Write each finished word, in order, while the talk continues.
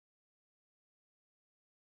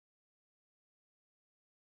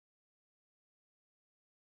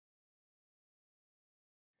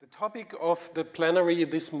topic of the plenary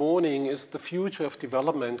this morning is the future of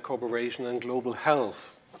development cooperation and global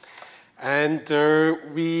health. And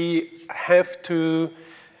we have to,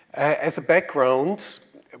 as a background,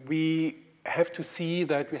 we have to see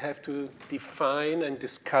that we have to define and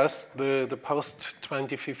discuss the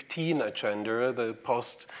post-2015 agenda, the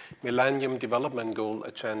post-Millennium Development Goal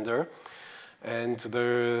agenda. And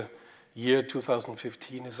the year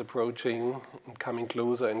 2015 is approaching and coming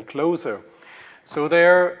closer and closer. So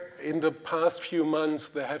in the past few months,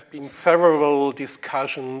 there have been several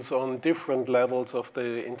discussions on different levels of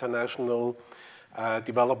the international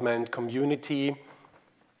development community,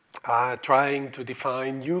 trying to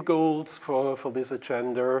define new goals for this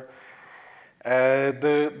agenda.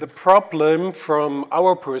 The problem from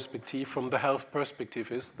our perspective, from the health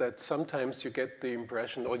perspective, is that sometimes you get the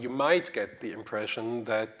impression, or you might get the impression,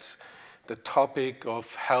 that the topic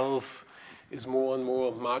of health is more and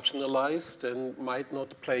more marginalized and might not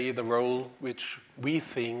play the role which we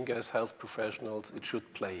think as health professionals it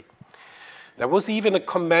should play. There was even a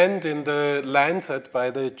comment in the Lancet by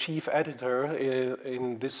the chief editor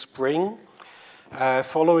in this spring,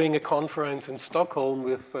 following a conference in Stockholm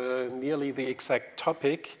with nearly the exact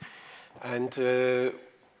topic, and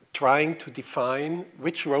trying to define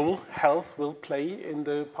which role health will play in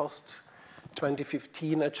the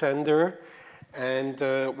post-2015 agenda, and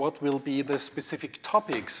what will be the specific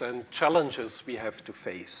topics and challenges we have to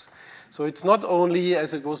face. So it's not only,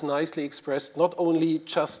 as it was nicely expressed, not only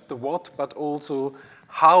just the what, but also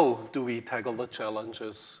how do we tackle the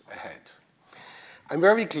challenges ahead. I'm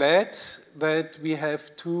very glad that we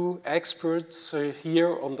have two experts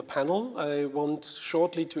here on the panel. I want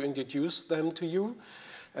shortly to introduce them to you.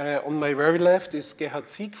 On my very left is Gerhard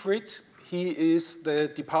Siegfried. He is the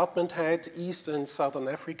department head, East and Southern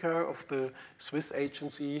Africa, of the Swiss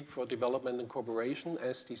Agency for Development and Cooperation,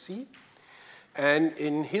 SDC. And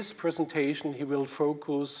in his presentation, he will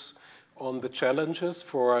focus on the challenges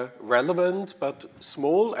for a relevant but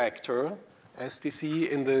small actor, SDC,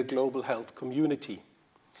 in the global health community.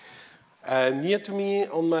 Near to me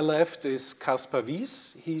on my left is Kaspar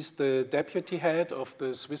Wyss. He's the deputy head of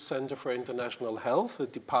the Swiss Center for International Health, a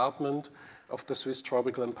department of the Swiss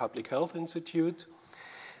Tropical and Public Health Institute.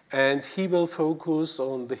 And he will focus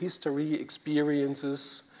on the history,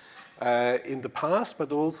 experiences in the past,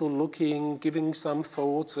 but also giving some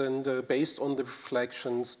thoughts and based on the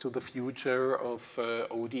reflections to the future of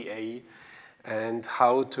ODA and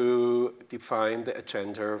how to define the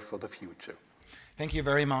agenda for the future. Thank you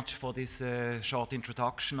very much for this short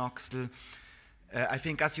introduction, Axel. I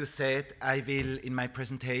think, as you said, I will, in my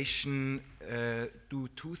presentation, do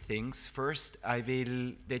two things. First, I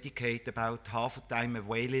will dedicate about half the time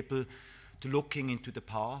available to looking into the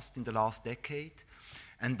past in the last decade,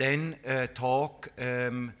 and then talk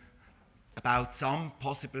about some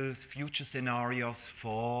possible future scenarios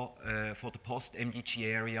for the post-MDG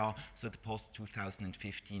area, so the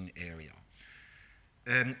post-2015 area.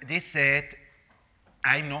 This said,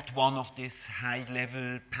 I'm not one of these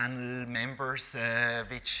high-level panel members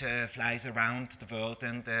which flies around the world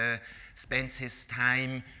and spends his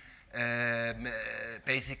time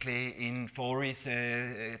basically in forums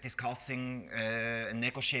discussing and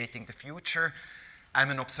negotiating the future. I'm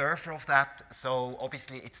an observer of that, so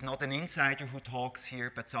obviously it's not an insider who talks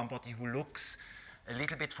here, but somebody who looks a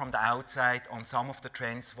little bit from the outside on some of the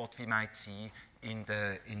trends, what we might see in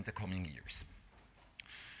the coming years.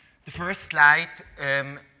 The first slide,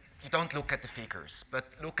 you don't look at the figures, but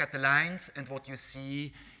look at the lines, and what you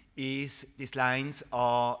see is these lines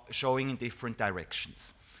are showing in different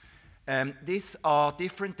directions. These are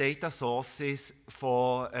different data sources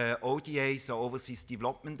for ODA, so Overseas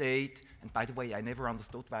Development Aid. And by the way, I never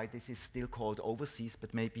understood why this is still called overseas,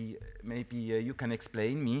 but maybe you can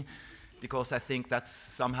explain me, because I think that's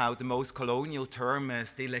somehow the most colonial term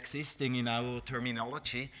still existing in our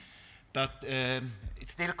terminology. But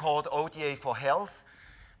it's still called ODA for health.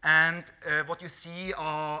 And what you see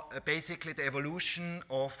are basically the evolution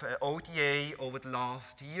of ODA over the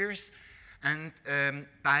last years and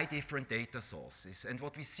by different data sources. And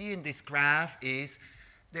what we see in this graph is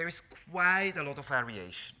there is quite a lot of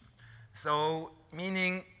variation. So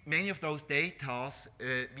meaning many of those data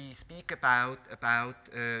we speak about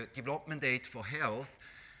development aid for health,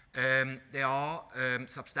 there are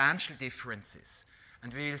substantial differences.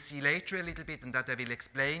 And we will see later a little bit, and that I will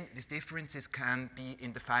explain, these differences can be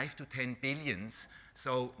in the 5 to 10 billions,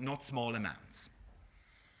 so not small amounts.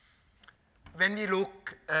 When we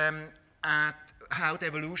look at how the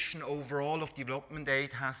evolution overall of development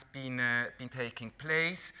aid has been taking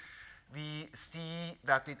place, we see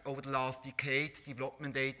that over the last decade,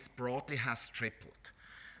 development aid broadly has tripled.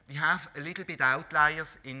 We have a little bit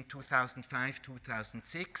outliers in 2005,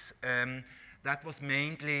 2006. That was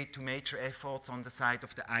mainly to major efforts on the side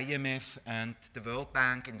of the IMF and the World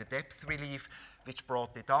Bank in the debt relief, which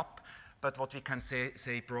brought it up. But what we can say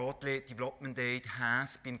broadly, development aid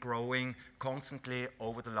has been growing constantly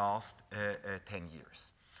over the last 10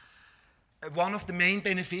 years. One of the main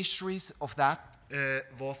beneficiaries of that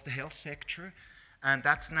was the health sector, and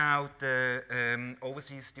that's now the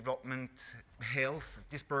Overseas Development Health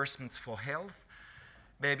Disbursements for Health,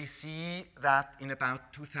 where we see that in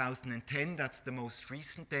about 2010, that's the most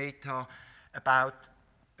recent data, about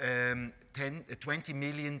 $20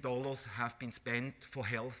 million have been spent for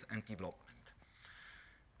health and development,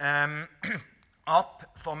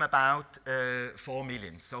 up from about 4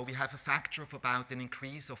 million. So we have a factor of about an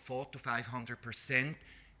increase of 400 to 500%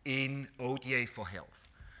 in ODA for health.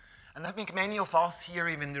 And I think many of us here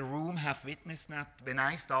in the room have witnessed that. When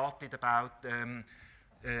I started about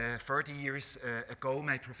 30 years ago,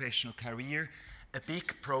 my professional career, a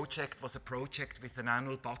big project was a project with an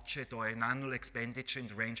annual budget or an annual expenditure in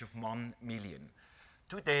the range of 1 million.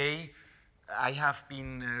 Today, I have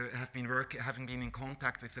been having been in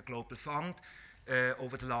contact with the Global Fund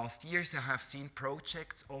over the last years. I have seen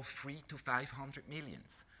projects of 300 to 500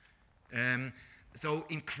 millions. So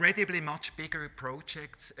incredibly much bigger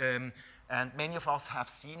projects, and many of us have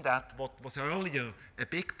seen that what was earlier a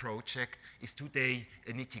big project is today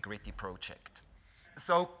a nitty-gritty project.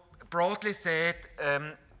 So broadly said,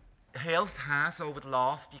 health has over the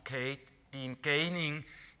last decade been gaining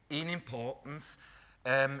in importance,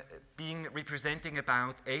 representing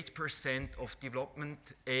about 8% of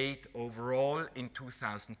development aid overall in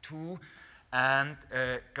 2002, and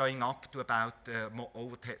going up to about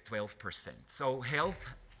over 12%. So health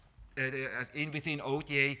within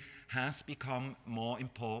ODA has become more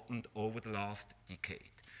important over the last decade.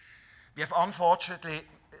 We have unfortunately,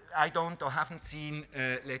 I don't or haven't seen,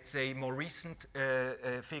 let's say, more recent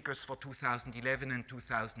figures for 2011 and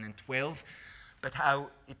 2012, but how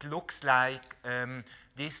it looks like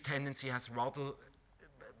this tendency has rather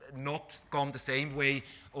not gone the same way.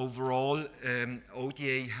 Overall,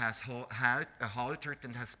 ODA has halted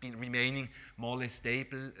and has been remaining more or less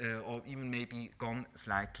stable, or even maybe gone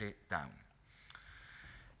slightly down.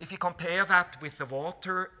 If you compare that with the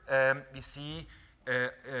water, we see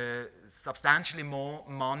substantially more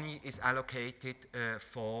money is allocated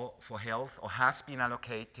for health, or has been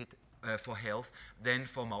allocated for health than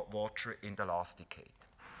for water in the last decade.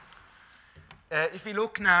 If we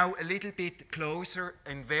look now a little bit closer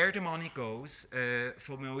and where the money goes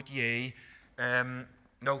from ODA,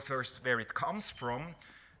 first where it comes from,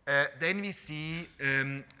 then we see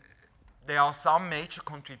there are some major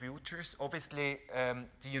contributors. Obviously,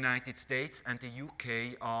 the United States and the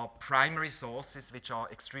UK are primary sources which are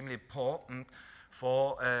extremely important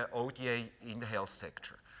for ODA in the health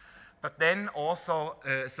sector. But then also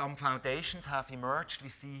some foundations have emerged. We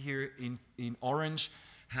see here in orange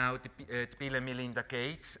how the Bill and Melinda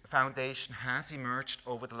Gates Foundation has emerged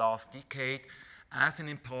over the last decade as an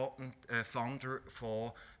important funder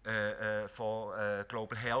for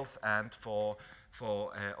global health and for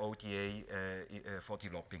ODA for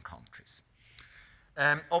developing countries.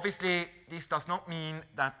 Obviously, this does not mean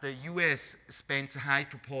that the US spends a high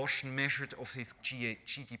proportion measured of its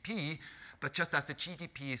GDP, but just as the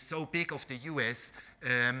GDP is so big of the US,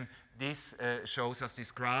 this shows us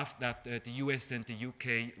this graph that the US and the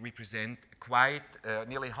UK represent quite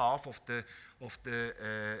nearly half of the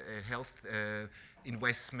health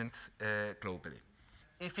investments globally.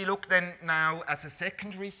 If you look then now as a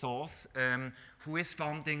secondary source, who is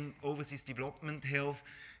funding overseas development health,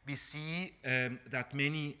 we see that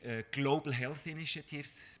many global health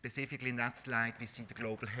initiatives, specifically in that slide, we see the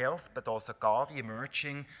global health, but also Gavi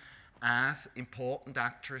emerging as important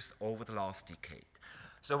actors over the last decade.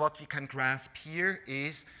 So what we can grasp here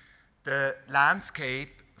is the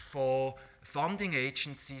landscape for funding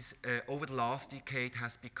agencies over the last decade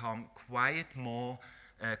has become quite more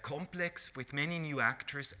complex, with many new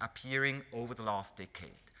actors appearing over the last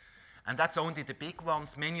decade. And that's only the big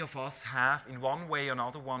ones. Many of us have, in one way or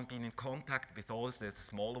another one, been in contact with all the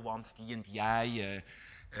smaller ones, D&DI,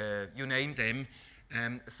 you name them.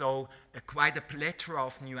 So quite a plethora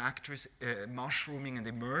of new actors mushrooming and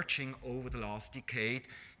emerging over the last decade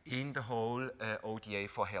in the whole ODA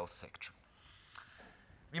for health sector.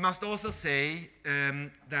 We must also say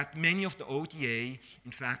that many of the ODA,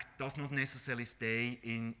 in fact, does not necessarily stay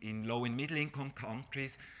in low and middle income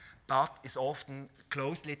countries, but is often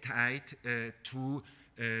closely tied to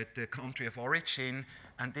the country of origin,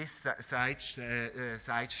 And this slide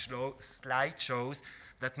shows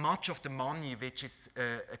that much of the money which is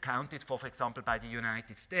accounted for example, by the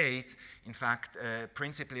United States, in fact,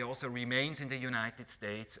 principally also remains in the United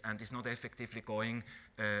States and is not effectively going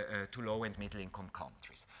to low and middle income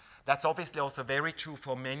countries. That's obviously also very true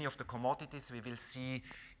for many of the commodities. We will see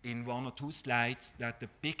in 1 or 2 slides that the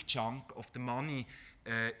big chunk of the money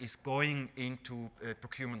is going into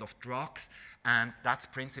procurement of drugs, and that's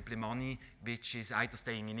principally money which is either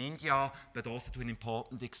staying in India, but also to an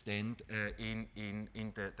important extent in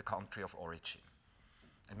the country of origin.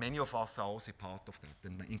 And many of us are also part of that,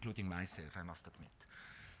 and including myself, I must admit.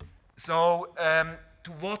 So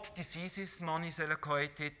to what diseases money is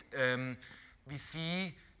allocated, we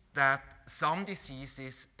see that some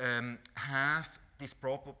diseases have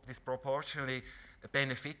disproportionately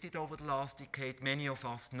benefited over the last decade. Many of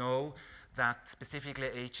us know that specifically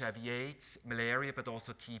HIV/AIDS, malaria, but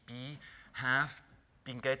also TB have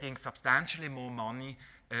been getting substantially more money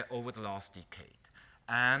over the last decade.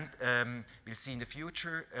 And we'll see in the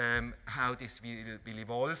future how this will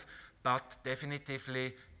evolve, but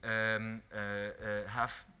definitively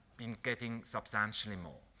have been getting substantially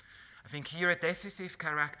more. I think here a decisive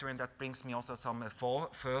character, and that brings me also some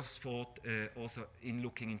first thought also in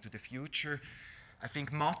looking into the future. I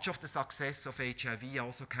think much of the success of HIV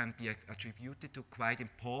also can be attributed to quite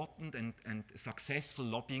important and successful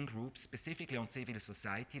lobbying groups, specifically on civil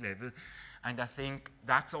society level. And I think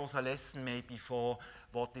that's also a lesson maybe for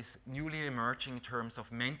what is newly emerging in terms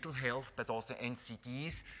of mental health, but also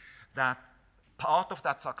NCDs, that part of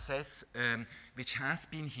that success, which has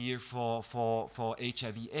been here for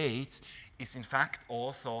HIV/AIDS, is in fact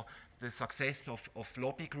also the success of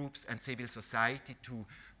lobby groups and civil society to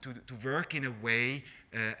work in a way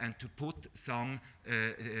and to put some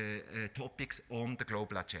topics on the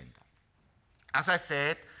global agenda. As I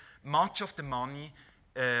said, much of the money,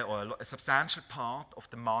 or a substantial part of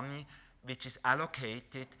the money which is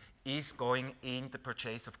allocated is going in the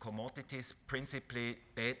purchase of commodities, principally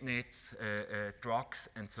bed nets, drugs,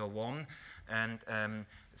 and so on. And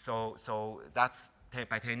so that's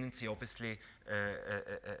by tendency, obviously,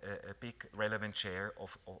 a big relevant share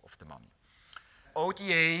of the money.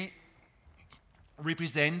 ODA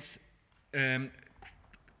represents,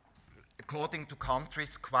 according to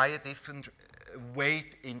countries, quite a different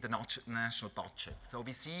weight in the national budget. So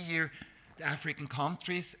we see here the African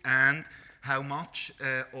countries and how much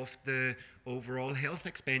of the overall health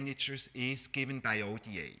expenditures is given by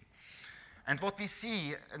ODA. And what we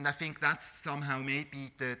see, and I think that's somehow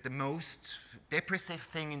maybe the most depressive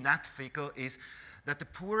thing in that figure, is that the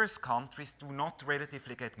poorest countries do not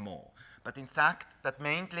relatively get more. But in fact, that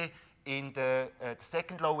mainly in the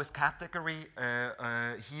second lowest category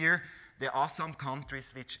here, there are some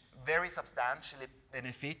countries which very substantially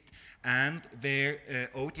benefit and where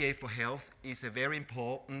ODA for health is a very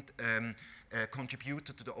important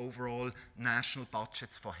contributor to the overall national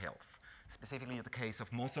budgets for health. Specifically in the case of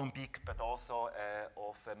Mozambique, but also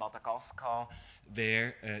of Madagascar,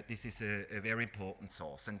 where this is a very important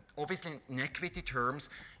source. And obviously in equity terms,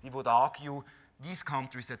 we would argue these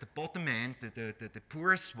countries at the bottom end, the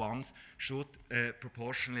poorest ones, should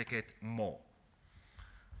proportionally get more.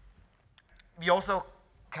 We also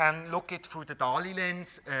can look it through the Dali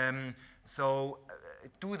lens.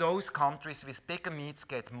 Do those countries with bigger needs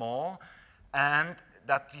get more? And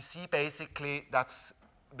that we see basically that's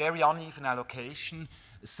very uneven allocation.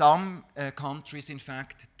 Some countries, in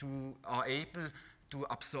fact, are able to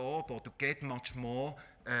absorb or to get much more,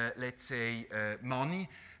 let's say, money,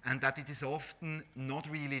 and that it is often not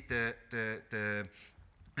really the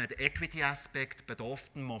equity aspect, but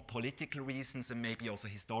often more political reasons and maybe also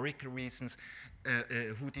historical reasons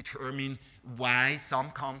who determine why some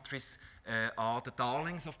countries are the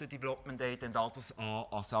darlings of the development aid and others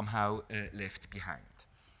are somehow left behind.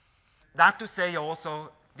 That to say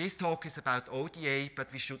also, this talk is about ODA, but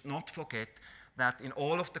we should not forget that in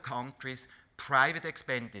all of the countries, private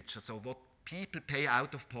expenditure, so what people pay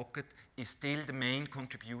out of pocket, is still the main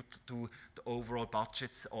contributor to the overall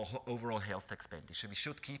budgets or overall health expenditure. We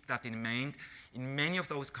should keep that in mind. In many of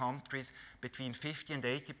those countries, between 50 and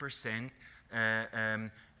 80%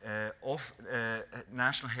 of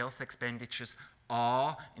national health expenditures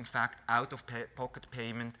are, in fact, out-of-pocket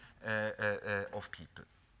payment of people.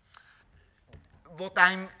 What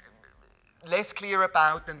I'm less clear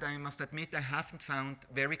about, and I must admit I haven't found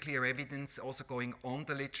very clear evidence also going on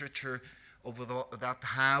the literature over that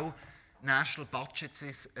how national budgets,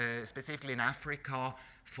 specifically in Africa,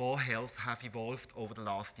 for health have evolved over the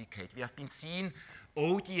last decade. We have been seeing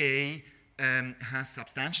ODA has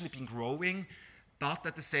substantially been growing, but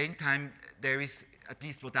at the same time, there is, at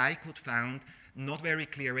least what I could find, not very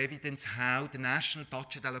clear evidence how the national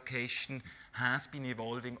budget allocation has been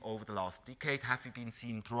evolving over the last decade. Have we been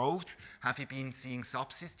seeing growth? Have we been seeing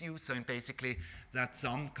substitutes? So basically that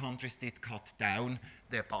some countries did cut down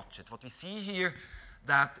their budget. What we see here,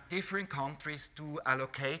 that different countries do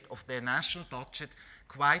allocate of their national budget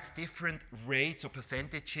quite different rates or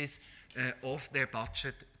percentages of their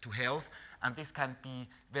budget to health, and this can be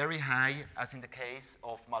very high, as in the case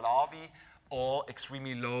of Malawi, or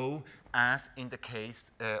extremely low, as in the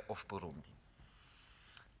case of Burundi.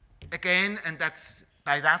 Again, and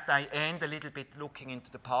by that I end a little bit looking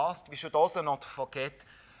into the past, we should also not forget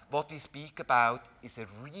what we speak about is a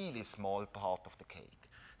really small part of the cake.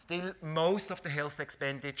 Still, most of the health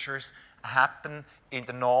expenditures happen in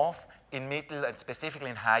the north, in middle, and specifically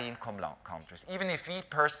in high-income countries. Even if we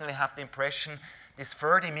personally have the impression this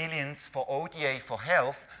 30 millions for ODA for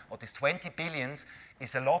health, or this 20 billions,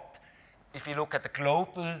 is a lot. If you look at the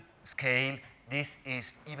global scale, this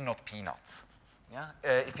is even not peanuts. Yeah?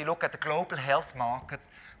 If you look at the global health market,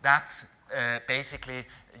 that's basically,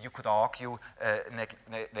 you could argue,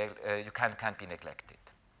 can't be neglected.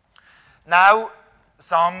 Now,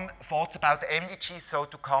 some thoughts about the MDGs, so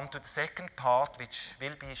to come to the second part, which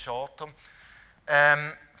will be shorter.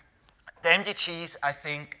 The MDGs, I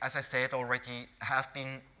think, as I said already, have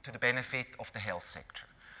been to the benefit of the health sector.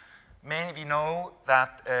 We know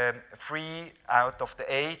that 3 out of the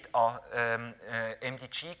 8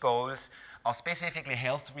 MDG goals are specifically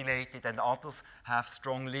health-related, and others have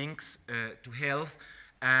strong links to health,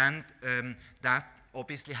 and that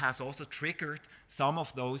obviously has also triggered some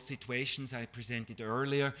of those situations I presented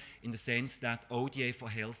earlier, in the sense that ODA for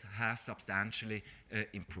health has substantially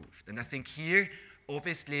improved. And I think here,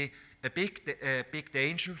 obviously, a big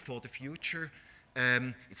danger for the future.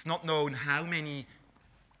 It's not known how many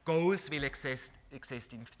goals will exist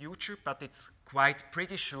in the future, but it's quite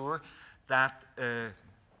pretty sure that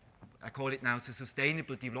I call it now the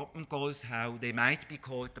Sustainable Development Goals, how they might be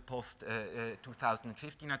called the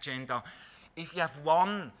post-2015 agenda. If you have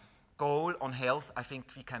one goal on health, I think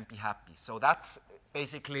we can be happy. So that's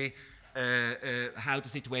basically how the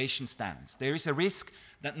situation stands. There is a risk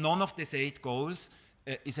that none of these 8 goals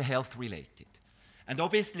is health-related. And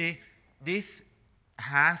obviously, this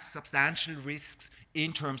has substantial risks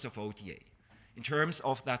in terms of ODA, in terms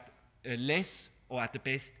of that less, or at the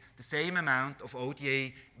best, the same amount of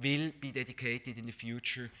ODA will be dedicated in the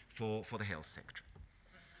future for the health sector.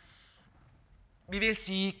 We will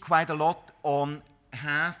see quite a lot on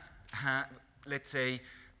let's say,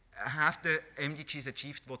 have the MDGs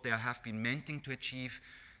achieved what they have been meant to achieve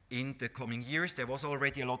in the coming years. There was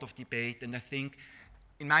already a lot of debate, and I think,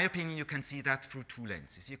 in my opinion, you can see that through 2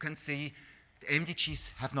 lenses. You can see the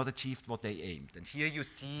MDGs have not achieved what they aimed, and here you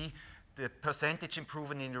see the percentage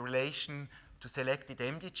improvement in relation to selected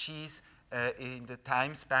MDGs in the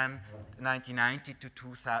time span 1990 to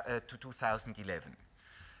 2011.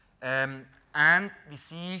 And we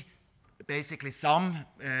see basically some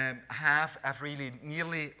have really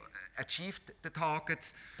nearly achieved the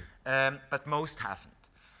targets, but most haven't.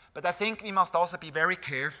 But I think we must also be very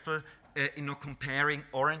careful in not comparing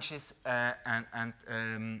oranges and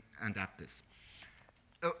apples.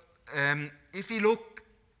 If we look,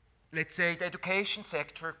 let's say, the education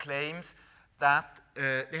sector claims that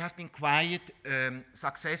they have been quite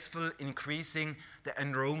successful in increasing the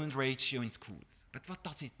enrollment ratio in schools. But what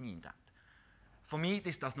does it mean, that? For me,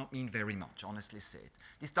 this does not mean very much, honestly said.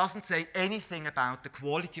 This doesn't say anything about the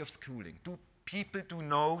quality of schooling. Do people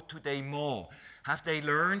know today more? Have they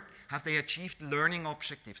learned? Have they achieved learning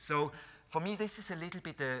objectives? So for me, this is a little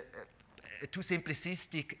bit a too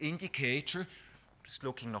simplistic indicator. It's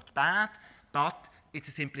looking not bad, but it's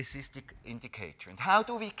a simplistic indicator. And how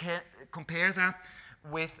do we compare that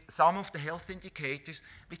with some of the health indicators,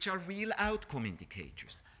 which are real outcome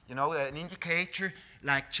indicators? You know, an indicator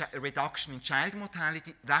like a reduction in child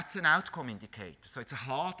mortality, that's an outcome indicator. So it's a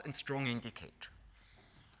hard and strong indicator.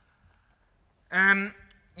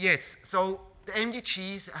 Yes, so the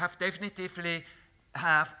MDGs have definitively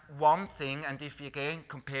have one thing, and if we again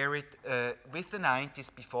compare it with the 90s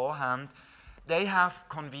beforehand, they have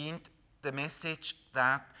convened the message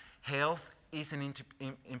that health is an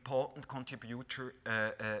important contributor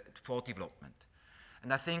for development.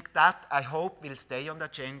 And I think that, I hope, will stay on the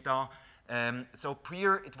agenda. So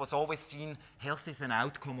prior, it was always seen health is an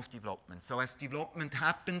outcome of development. So as development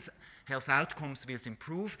happens, health outcomes will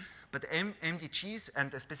improve. But MDGs,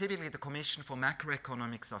 and specifically the Commission for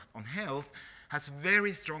Macroeconomics on Health, has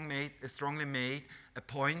very strongly made a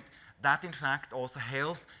point that, in fact, also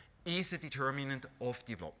health is a determinant of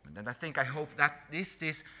development. And I hope that this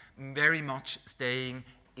is very much staying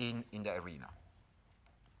in the arena.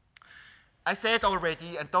 I said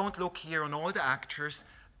already, and don't look here on all the actors,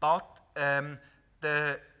 but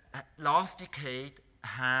the last decade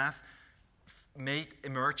has made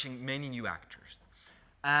emerging many new actors.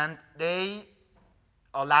 And they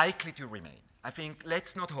are likely to remain. I think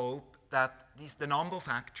let's not hope that the number of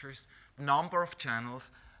actors, the number of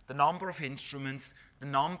channels, the number of instruments, the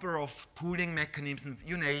number of pooling mechanisms,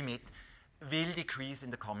 you name it, will decrease in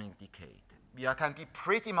the coming decade. We can be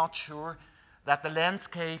pretty much sure that the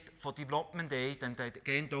landscape for development aid, and I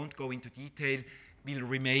again don't go into detail, will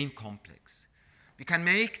remain complex. We can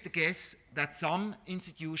make the guess that some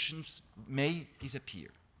institutions may disappear.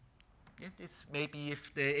 Yeah, this maybe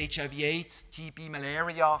if the HIV/AIDS, TB,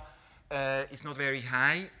 malaria is not very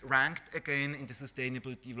high, ranked again in the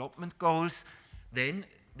Sustainable Development Goals, then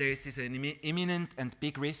there is an imminent and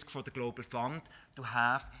big risk for the Global Fund to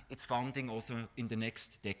have its funding also in the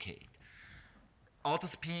next decade.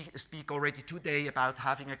 Others speak already today about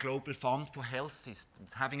having a global fund for health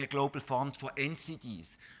systems, having a global fund for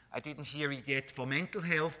NCDs. I didn't hear it yet for mental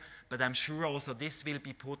health, but I'm sure also this will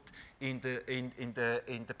be put in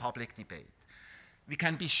the public debate. We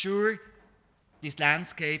can be sure these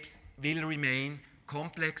landscapes will remain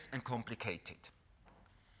complex and complicated.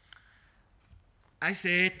 I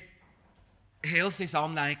said health is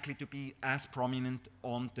unlikely to be as prominent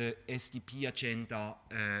on the SDP agenda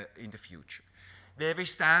in the future. Where we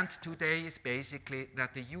stand today is basically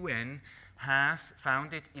that the UN has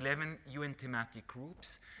founded 11 UN thematic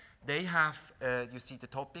groups. They have, you see the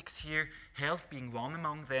topics here, health being one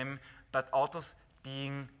among them, but others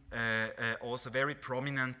being also very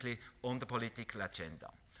prominently on the political agenda.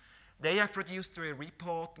 They have produced a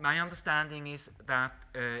report. My understanding is that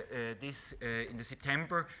in the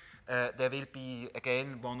September, there will be,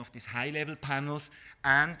 again, one of these high-level panels,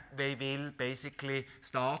 and they will basically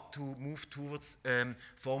start to move towards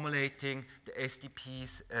formulating the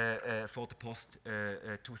SDPs for the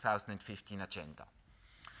post-2015 agenda.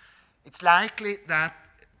 It's likely that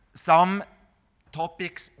some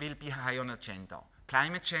topics will be high on agenda.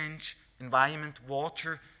 Climate change, environment,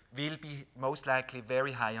 water will be most likely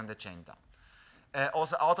very high on the agenda.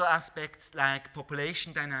 Also other aspects like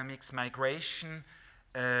population dynamics, migration,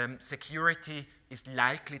 security is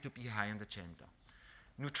likely to be high on the agenda.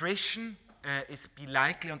 Nutrition is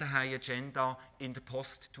likely on the high agenda in the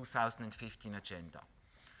post-2015 agenda.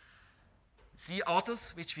 See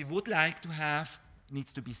others which we would like to have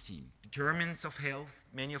needs to be seen. Determinants of health,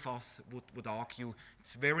 many of us would argue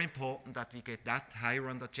it's very important that we get that higher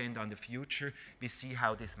on the agenda in the future. We see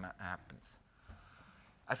how this happens.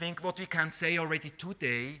 I think what we can say already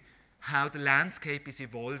today, how the landscape is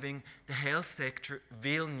evolving, the health sector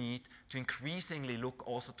will need to increasingly look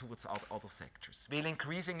also towards other sectors. Will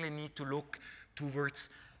increasingly need to look towards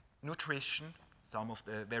nutrition, some of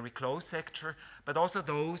the very close sector, but also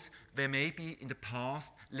those where maybe in the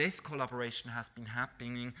past less collaboration has been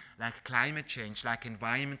happening, like climate change, like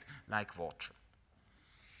environment, like water.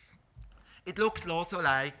 It looks also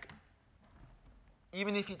like,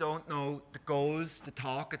 even if you don't know the goals, the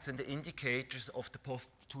targets, and the indicators of the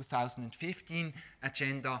post-2015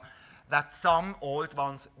 agenda, that some old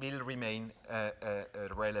ones will remain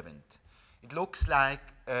relevant. It looks like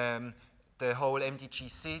the whole MDG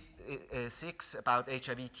 6 about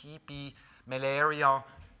HIV, TB, malaria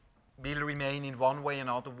will remain in one way or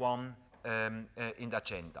another one in the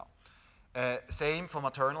agenda. Same for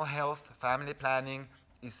maternal health, family planning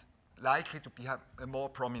is likely to have a more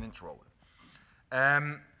prominent role.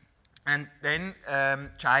 And then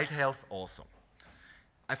child health also.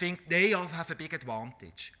 I think they all have a big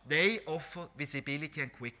advantage. They offer visibility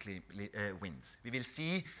and quickly wins. We will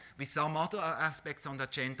see with some other aspects on the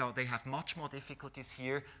agenda, they have much more difficulties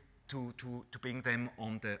here to bring them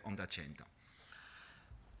on the agenda.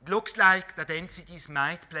 It looks like that NCDs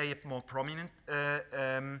might play a more prominent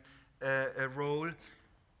role.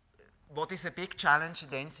 What is a big challenge in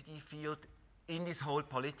the NCD field in this whole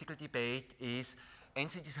political debate is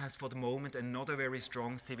NCDs has for the moment another very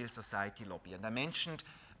strong civil society lobby. And I mentioned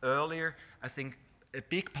earlier, I think a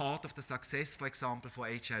big part of the success, for example, for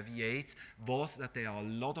HIV/AIDS was that there are a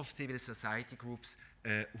lot of civil society groups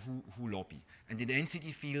who lobby. And in the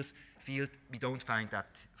NCD field, we don't find that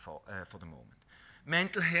for the moment.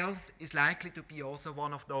 Mental health is likely to be also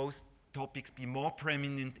one of those topics be more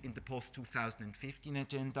prominent in the post-2015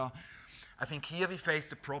 agenda. I think here we face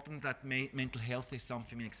the problem that mental health is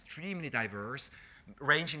something extremely diverse,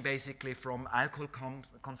 ranging basically from alcohol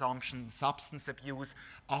consumption, substance abuse,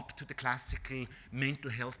 up to the classical mental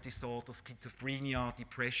health disorders, schizophrenia,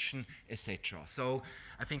 depression, etc. So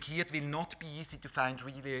I think here it will not be easy to find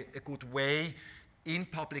really a good way in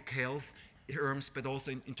public health terms, but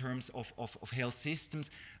also in terms of health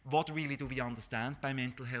systems. What really do we understand by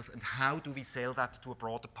mental health, and how do we sell that to a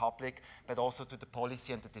broader public, but also to the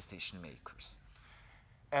policy and the decision makers?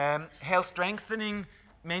 Health strengthening,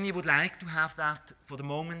 many would like to have that. For the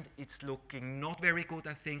moment, it's looking not very good,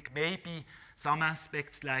 I think. Maybe some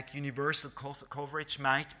aspects like universal coverage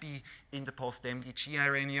might be in the post-MDG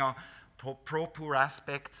area. Pro-poor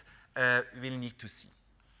aspects we'll need to see.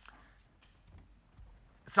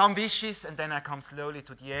 Some wishes, and then I come slowly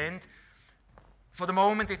to the end. For the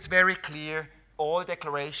moment, it's very clear. All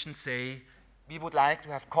declarations say we would like to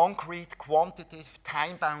have concrete, quantitative,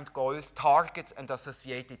 time-bound goals, targets, and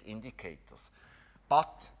associated indicators.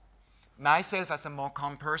 But myself, as a more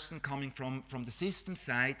calm person coming from the system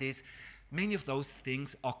side, is many of those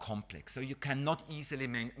things are complex. So you cannot easily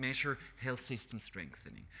measure health system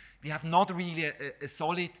strengthening. We have not really a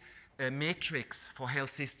solid metrics for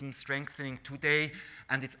health system strengthening today,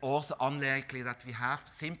 and it's also unlikely that we have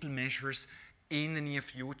simple measures in the near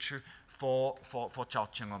future for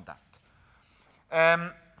judging on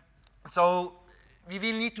that. So we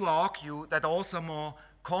will need to argue that also more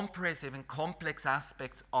comprehensive and complex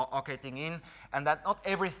aspects are getting in, and that not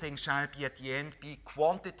everything shall be at the end be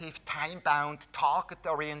quantitative, time-bound,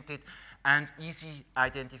 target-oriented, and easy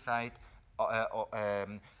identified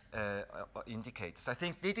indicators. I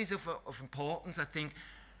think this is of importance. I think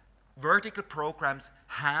vertical programs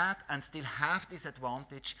had and still have this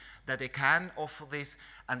advantage that they can offer this,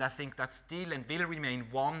 and I think that still and will remain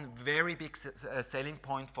one very big selling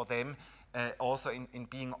point for them, also in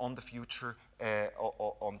being on the future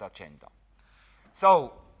on the agenda.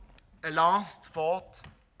 So a last thought,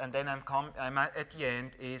 and then I'm at the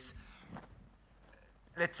end, is,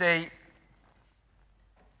 let's say,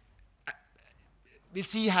 we'll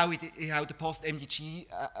see how the post-MDG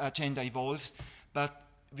agenda evolves, but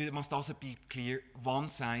we must also be clear, one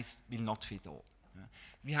size will not fit all.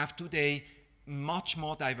 We have today much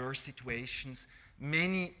more diverse situations.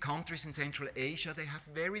 Many countries in Central Asia, they have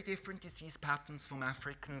very different disease patterns from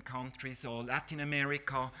African countries or Latin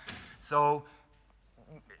America. So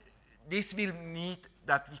this will need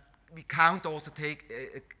that we can't also take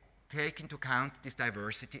into account this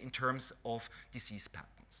diversity in terms of disease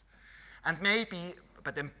patterns. And maybe,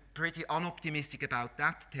 but I'm pretty unoptimistic about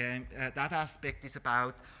that. That aspect is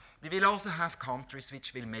about, we will also have countries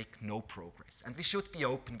which will make no progress, and we should be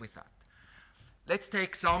open with that. Let's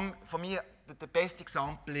take some, for me, the best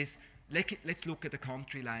example is, let's look at a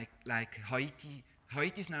country like Haiti.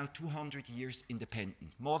 Haiti is now 200 years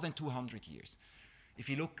independent, more than 200 years. If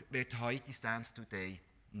you look where Haiti stands today,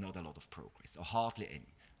 not a lot of progress, or hardly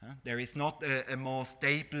any. There is not a more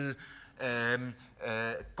stable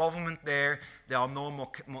government there. There are no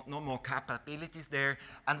more capabilities there,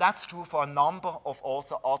 and that's true for a number of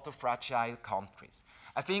also other fragile countries.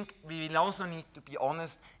 I think we will also need to be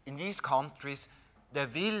honest. In these countries, there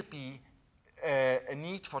will be a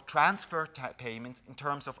need for transfer payments in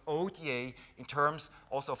terms of ODA, in terms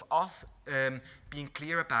also of us being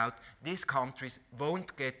clear about these countries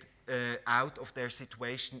won't get out of their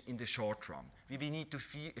situation in the short run. We will need to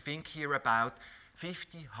think here about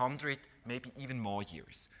 50, 100, maybe even more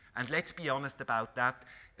years. And let's be honest about that.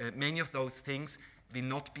 Many of those things will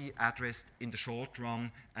not be addressed in the short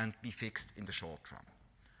run and be fixed in the short run.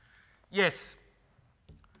 Yes,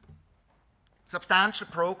 substantial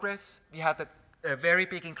progress. We had a very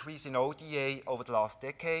big increase in ODA over the last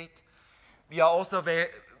decade. We are also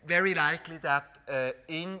very likely that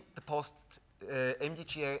in the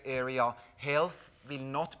post-MDG area, health will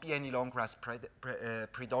not be any longer as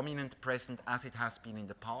predominant present as it has been in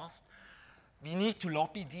the past. We need to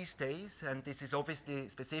lobby these days, and this is obviously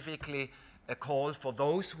specifically a call for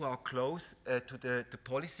those who are close to the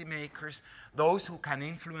policymakers, those who can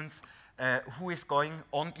influence who is going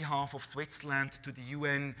on behalf of Switzerland to the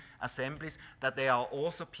UN assemblies, that they are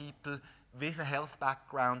also people with a health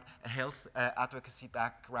background, a health advocacy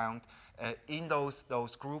background in those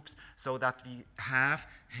groups, so that we have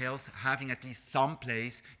health having at least some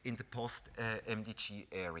place in the post-MDG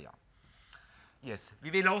area. Yes, we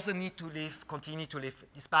will also need to continue to live,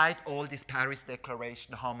 despite all this Paris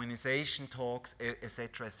Declaration, harmonization talks,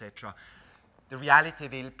 etc., etc. The reality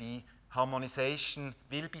will be harmonization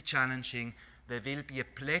will be challenging. There will be a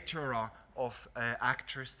plethora of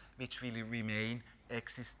actors which will remain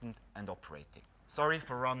existent and operating. Sorry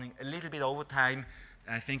for running a little bit over time.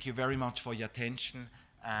 I thank you very much for your attention.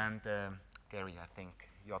 And Gary, I think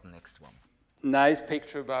you're the next one. nice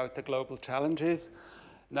picture about the global challenges.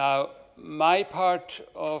 Now, my part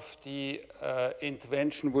of the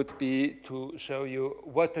intervention would be to show you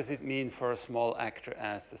what does it mean for a small actor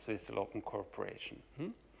as the Swiss Development Corporation.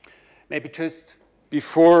 Maybe just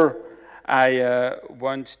before I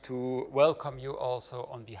want to welcome you also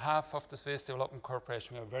on behalf of the Swiss Development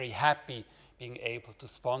Corporation. We are very happy being able to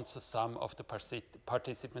sponsor some of the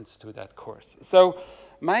participants to that course. So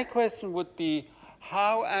my question would be,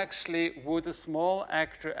 how actually would a small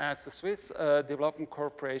actor as the Swiss Development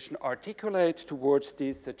Corporation articulate towards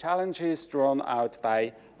these challenges drawn out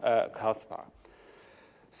by Kaspar?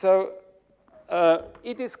 So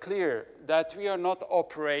it is clear that we are not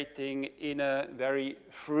operating in a very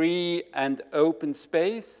free and open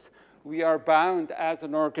space. We are bound as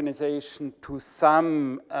an organization to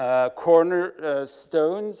some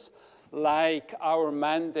cornerstones, like our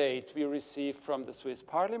mandate we received from the Swiss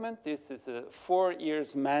Parliament. This is a 4-year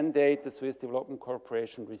mandate the Swiss Development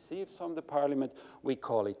Corporation received from the Parliament. We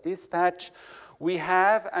call it dispatch. We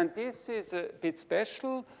have, and this is a bit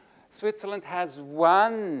special, Switzerland has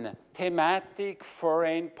one thematic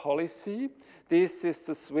foreign policy. This is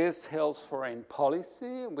the Swiss Health Foreign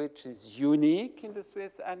Policy, which is unique in the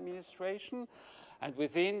Swiss administration. And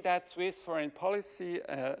within that Swiss foreign policy,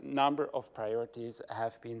 a number of priorities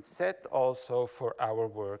have been set also for our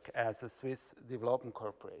work as a Swiss Development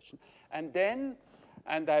Corporation. And then,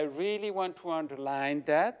 and I really want to underline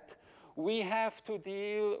that, we have to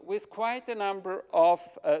deal with quite a number of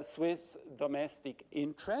Swiss domestic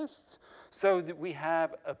interests. So that we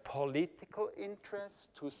have a political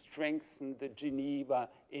interest to strengthen the Geneva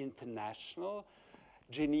International,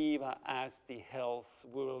 Geneva as the health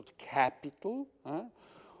world capital.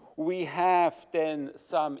 We have then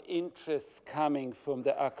some interests coming from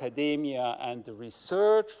the academia and the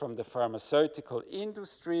research, from the pharmaceutical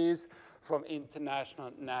industries, from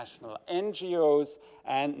international national NGOs,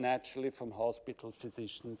 and naturally from hospital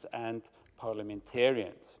physicians and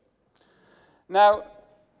parliamentarians. Now,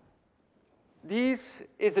 this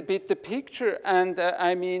is a bit the picture, and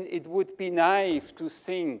I mean, it would be naive to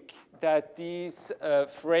think that these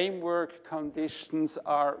framework conditions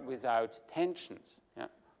are without tensions. Yeah?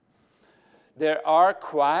 There are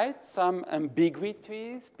quite some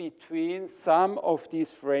ambiguities between some of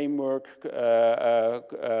these framework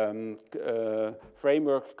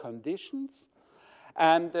conditions,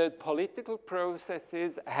 and the political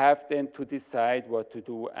processes have then to decide what to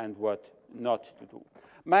do and what not to do.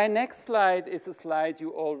 My next slide is a slide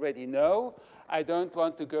you already know. I don't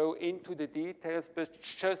want to go into the details, but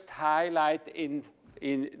just highlight in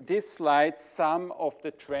this slide some of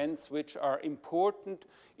the trends which are important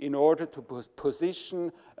in order to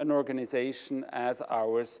position an organization as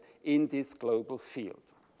ours in this global field.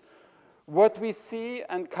 What we see,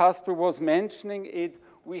 and Kaspar was mentioning it,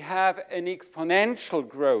 we have an exponential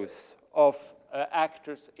growth of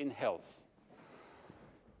actors in health.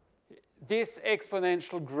 This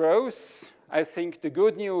exponential growth, I think the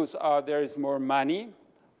good news are there is more money.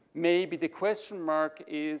 Maybe the question mark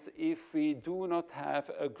is if we do not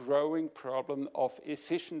have a growing problem of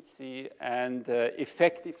efficiency and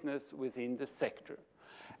effectiveness within the sector.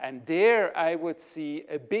 And there I would see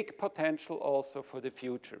a big potential also for the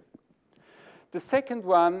future. The second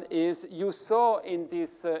one is you saw in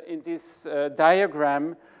this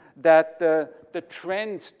diagram that the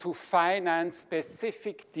trend to finance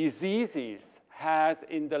specific diseases has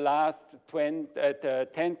in the last 10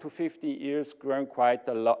 to 15 years grown quite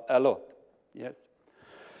a lot. Yes.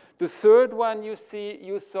 The third one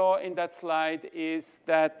you saw in that slide is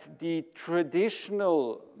that the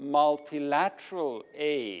traditional multilateral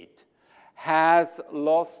aid has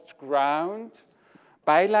lost ground.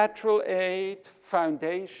 Bilateral aid,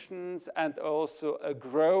 foundations, and also a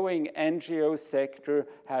growing NGO sector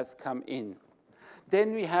has come in.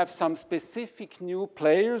 Then we have some specific new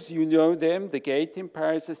players, you know them, the Gate in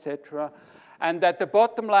Paris, etc. And at the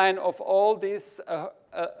bottom line of all this,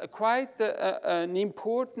 quite an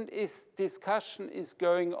important discussion is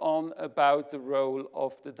going on about the role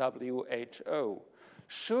of the WHO.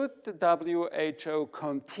 Should the WHO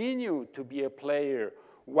continue to be a player,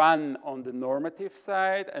 one on the normative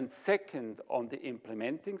side and second on the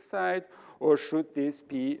implementing side, or should this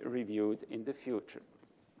be reviewed in the future?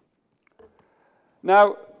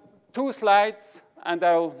 Now, 2 slides, and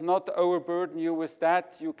I'll not overburden you with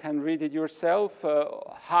that. You can read it yourself,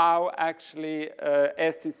 how actually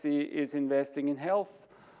SDC is investing in health.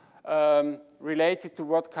 Related to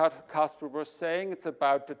what Kaspar was saying, it's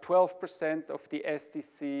about 12% of the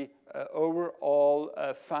SDC overall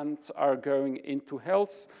funds are going into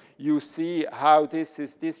health. You see how this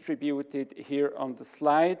is distributed here on the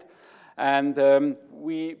slide. And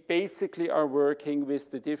we basically are working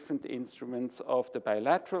with the different instruments of the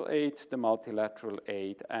bilateral aid, the multilateral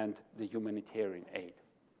aid, and the humanitarian aid.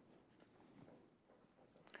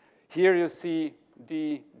 Here you see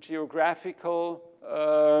the geographical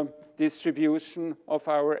distribution of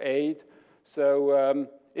our aid. So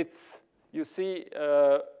you see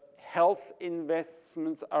health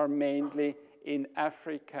investments are mainly in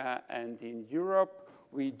Africa and in Europe.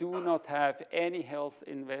 We do not have any health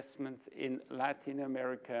investments in Latin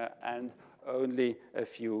America and only a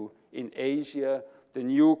few in Asia. The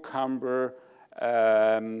newcomer,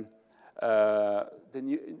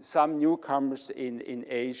 some newcomers in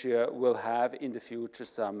Asia will have in the future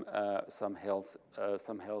some health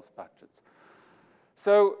budgets.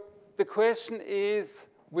 So the question is,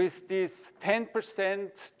 with this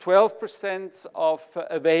 10%, 12% of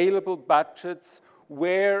available budgets,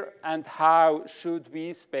 where and how should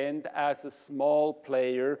we spend as a small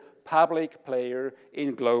player, public player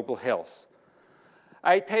in global health?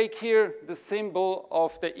 I take here the symbol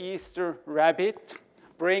of the Easter rabbit,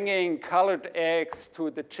 bringing colored eggs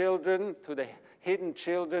to the children, to the hidden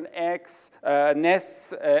children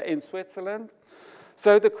nests in Switzerland.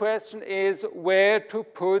 So the question is where to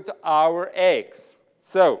put our eggs.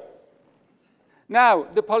 So now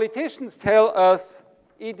the politicians tell us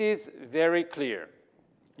it is very clear.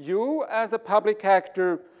 You, as a public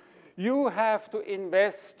actor, you have to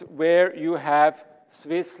invest where you have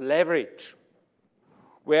Swiss leverage,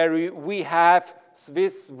 where we have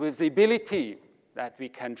Swiss visibility, that we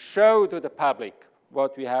can show to the public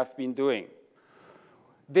what we have been doing.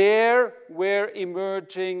 There where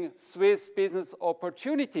emerging Swiss business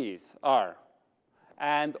opportunities are,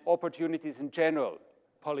 and opportunities in general.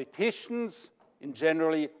 Politicians in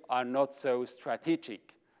generally are not so strategic.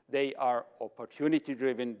 They are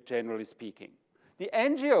opportunity-driven, generally speaking. The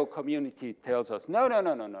NGO community tells us, no.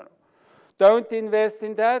 Don't invest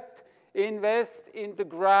in that. Invest in the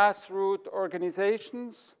grassroots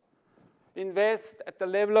organizations. Invest at the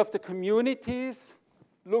level of the communities.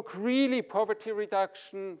 Look really poverty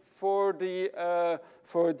reduction for the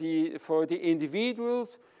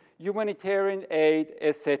individuals, humanitarian aid,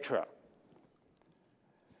 etc.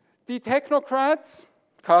 The technocrats,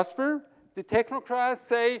 Kaspar, the technocrats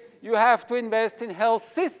say you have to invest in health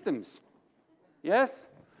systems. Yes?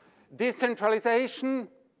 Decentralization,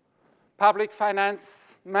 public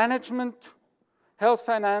finance management, health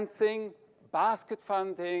financing, basket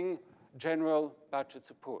funding, general budget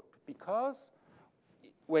support. Because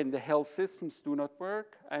when the health systems do not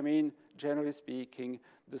work, I mean, generally speaking,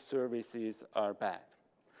 the services are bad.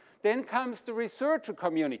 Then comes the researcher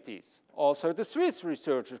communities, also the Swiss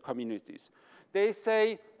researcher communities. They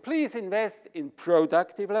say, please invest in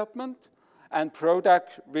product development and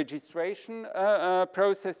product registration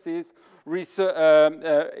processes.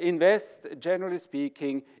 Invest, generally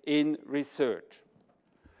speaking, in research.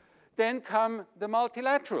 Then come the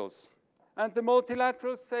multilaterals. And the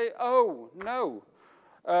multilaterals say, oh, no,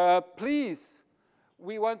 please,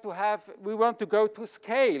 we want to go to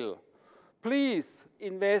scale. Please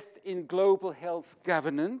invest in global health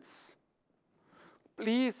governance.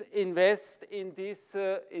 Please invest in this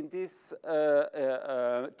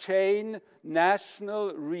chain,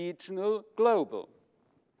 national, regional, global.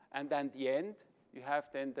 And then at the end, you have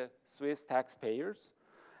then the Swiss taxpayers.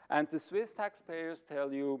 And the Swiss taxpayers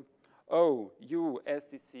tell you, oh, you,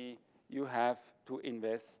 SDC, you have to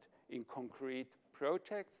invest in concrete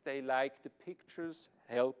projects. They like the pictures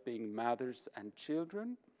helping mothers and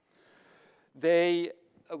children. They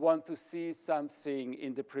want to see something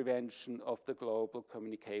in the prevention of the global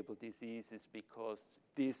communicable diseases because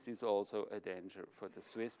this is also a danger for the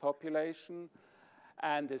Swiss population.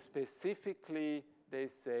 And specifically, they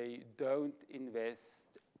say don't invest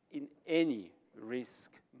in any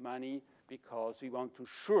risk money because we want to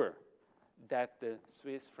ensure that the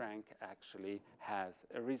Swiss franc actually has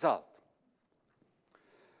a result.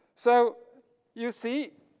 So you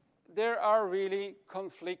see, there are really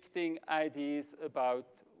conflicting ideas about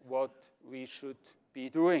what we should be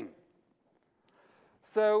doing.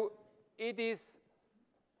 So it is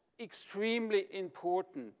extremely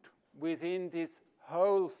important within this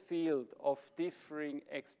whole field of differing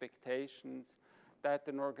expectations that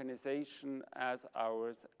an organization as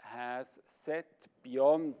ours has set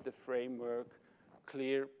beyond the framework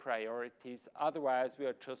clear priorities. Otherwise, we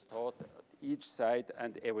are just taught each side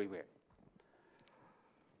and everywhere.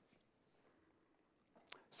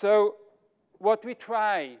 So what we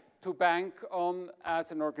try to bank on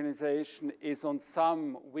as an organization is on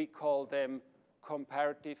some, we call them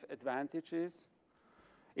comparative advantages.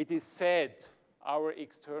 It is said, our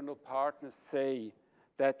external partners say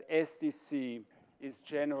that SDC is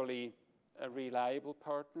generally a reliable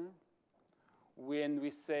partner. When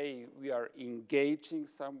we say we are engaging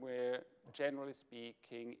somewhere, generally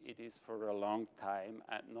speaking, it is for a long time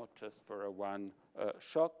and not just for a one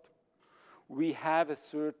shot. We have a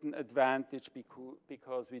certain advantage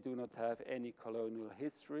because we do not have any colonial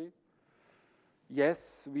history.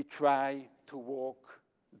 Yes, we try to walk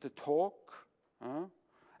the talk,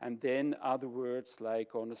 and then other words like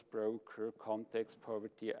honest broker, context,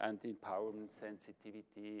 poverty, and empowerment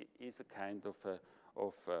sensitivity is a kind of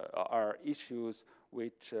are issues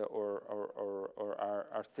which or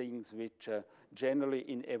are things which generally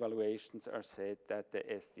in evaluations are said that the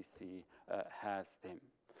SDC has them.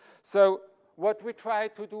 So what we try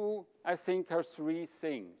to do, I think, are three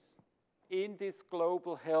things. In this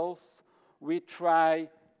global health, we try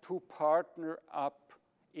to partner up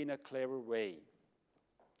in a clever way.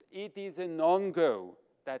 It is a non-go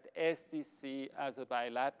that SDC as a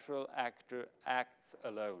bilateral actor acts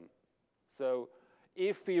alone. So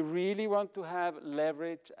if we really want to have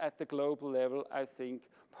leverage at the global level, I think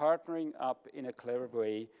partnering up in a clever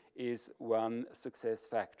way is one success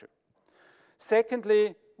factor.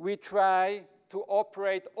 Secondly, we try to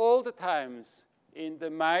operate all the times in the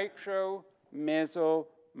micro, meso,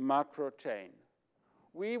 macro chain.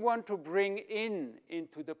 We want to bring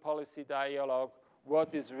into the policy dialogue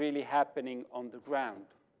what is really happening on the ground.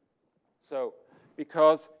 So,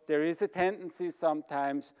 because there is a tendency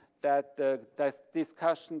sometimes that the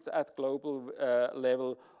discussions at global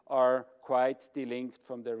level are quite delinked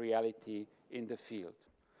from the reality in the field.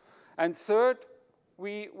 And third,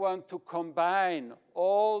 we want to combine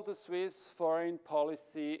all the Swiss foreign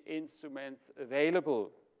policy instruments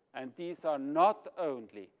available. And these are not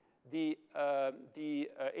only the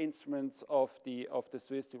instruments of the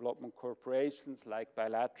Swiss development corporations like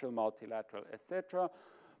bilateral, multilateral, etc.,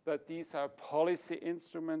 but these are policy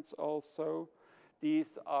instruments also.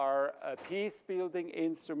 These are peace-building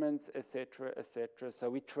instruments, etc., etc. So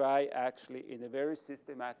we try actually in a very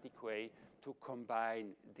systematic way to combine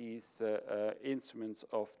these instruments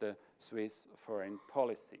of the Swiss foreign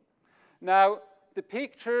policy. Now, the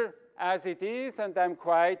picture as it is, and I'm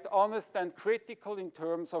quite honest and critical in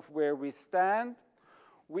terms of where we stand,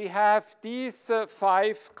 we have these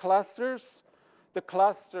 5 clusters. The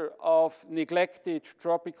cluster of neglected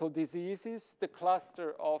tropical diseases, the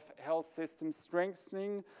cluster of health system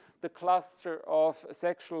strengthening, the cluster of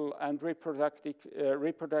sexual and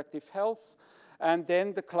reproductive health, and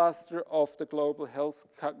then the cluster of the global health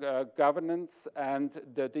governance and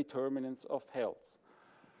the determinants of health.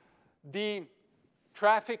 The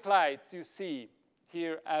traffic lights you see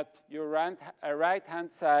here at your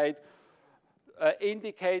right-hand side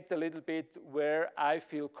indicate a little bit where I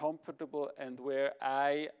feel comfortable and where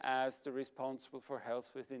I, as the responsible for health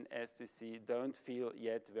within SDC, don't feel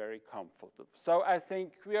yet very comfortable. So I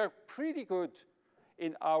think we are pretty good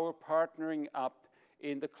in our partnering up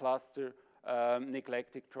in the cluster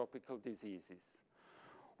neglected tropical diseases.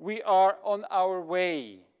 We are on our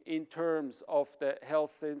way in terms of the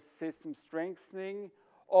health system strengthening,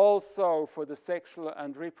 also for the sexual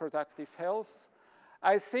and reproductive health.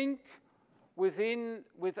 I think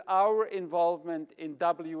with our involvement in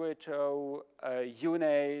WHO,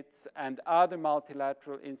 UNAIDS, and other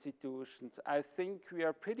multilateral institutions, I think we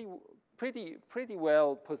are pretty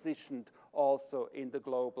well positioned also in the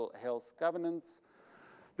global health governance.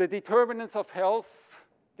 The determinants of health,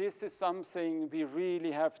 this is something we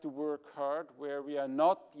really have to work hard, where we are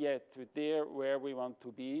not yet there where we want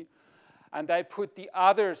to be. And I put the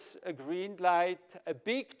others a green light. A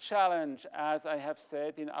big challenge, as I have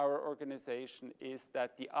said in our organization, is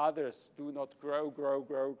that the others do not grow,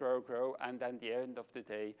 and at the end of the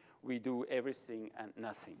day, we do everything and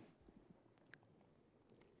nothing.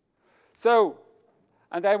 So,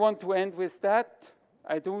 and I want to end with that.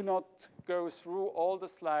 I do not go through all the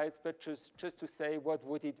slides, but just to say what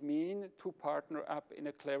would it mean to partner up in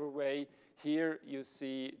a clever way. Here you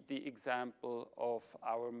see the example of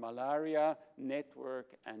our malaria network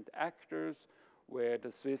and actors, where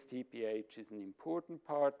the Swiss TPH is an important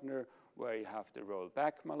partner, where you have the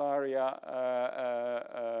rollback malaria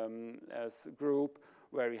as group,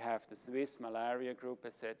 where you have the Swiss malaria group,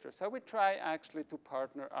 etc. So we try actually to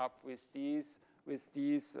partner up with these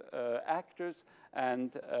actors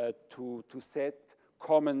and to set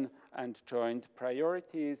common and joint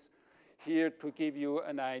priorities. Here to give you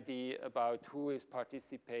an idea about who is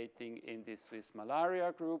participating in this Swiss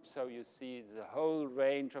malaria group. So you see the whole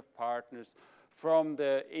range of partners from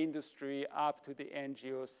the industry up to the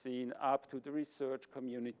NGO scene, up to the research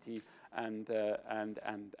community and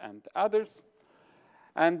others.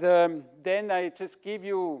 And then I just give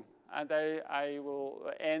you and I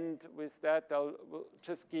will end with that. I'll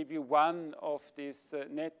just give you one of these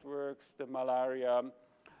networks, the malaria,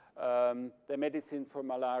 the Medicine for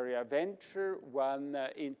Malaria Venture, one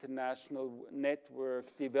international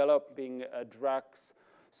network developing drugs.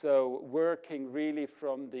 So working really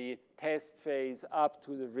from the test phase up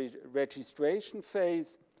to the registration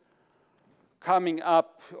phase, coming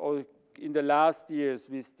up in the last years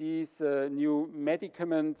with these new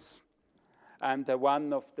medicaments. And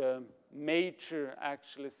one of the major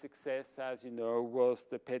actual success, as you know, was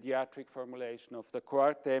the pediatric formulation of the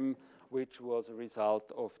Coartem, which was a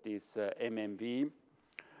result of this MMV.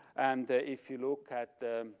 And if you look at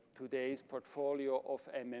today's portfolio of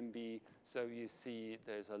MMV, so you see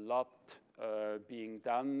there's a lot being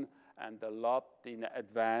done and a lot in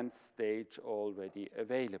advanced stage already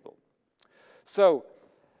available. So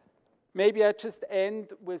maybe I just end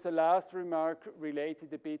with a last remark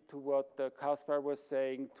related a bit to what Kaspar was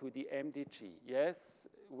saying to the MDG. Yes,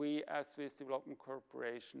 we as Swiss Development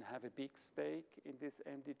Corporation have a big stake in this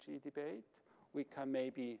MDG debate. We can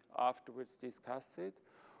maybe afterwards discuss it.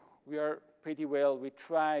 We are pretty well, we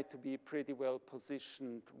try to be pretty well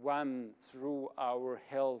positioned, one, through our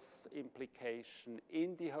health implication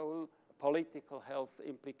in the whole political health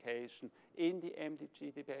implication in the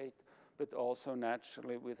MDG debate, but also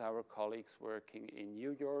naturally with our colleagues working in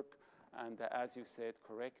New York. And as you said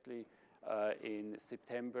correctly, in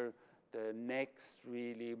September, the next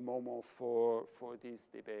really moment for this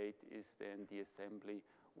debate is then the assembly,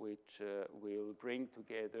 which will bring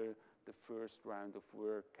together the first round of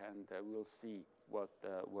work, and we'll see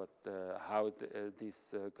how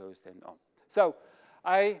this goes then on. So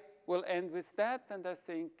I will end with that, and I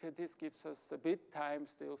think this gives us a bit time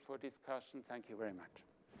still for discussion. Thank you very much.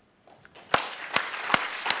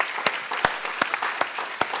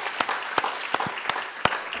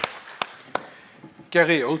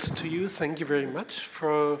 Gary, also to you, thank you very much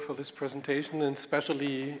for this presentation, and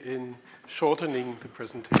especially in shortening the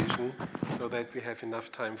presentation so that we have enough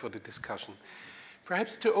time for the discussion.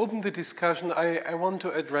 Perhaps to open the discussion, I want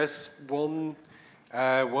to address one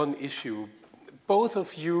issue. Both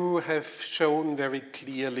of you have shown very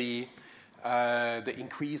clearly the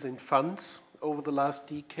increase in funds over the last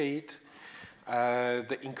decade,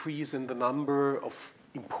 the increase in the number of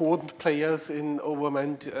important players in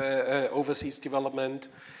overseas development,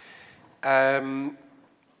 and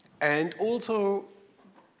also,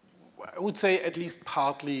 I would say, at least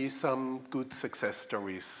partly some good success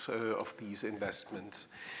stories of these investments.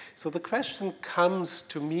 So the question comes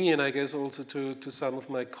to me, and I guess also to some of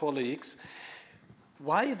my colleagues,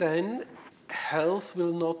 why then health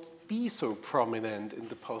will not be so prominent in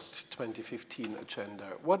the post-2015 agenda?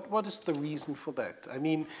 What is the reason for that? I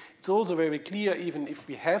mean, it's also very clear, even if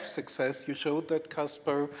we have success, you showed that,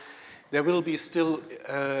 Kaspar, there will be still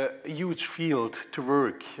a huge field to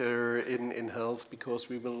work in health, because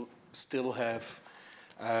we will still have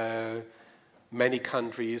many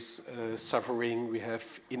countries suffering. We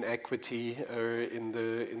have inequity in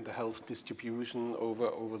the health distribution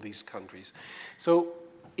over these countries. So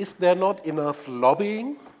is there not enough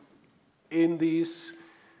lobbying in these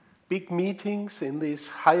big meetings, in these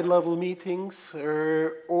high-level meetings,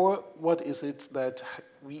 or what is it that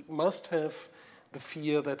we must have the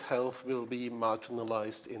fear that health will be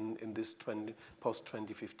marginalized in this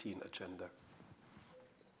post-2015 agenda?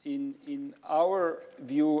 In our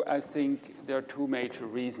view, I think there are two major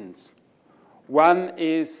reasons. One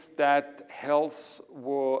is that health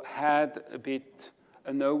had a bit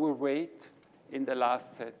an overweight in the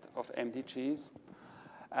last set of MDGs,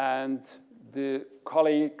 and the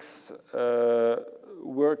colleagues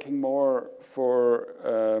working more for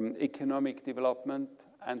economic development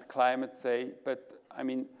and climate say, but I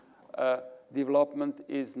mean, development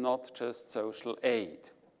is not just social aid.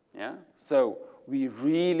 Yeah? So we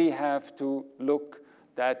really have to look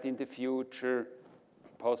that in the future,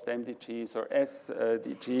 post-MDGs or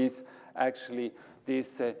SDGs, actually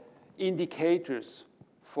these indicators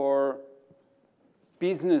for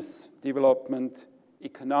business development,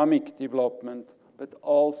 economic development, but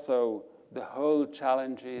also the whole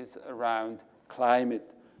challenges around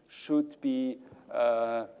climate should be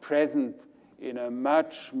present in a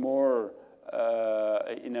much more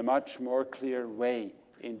clear way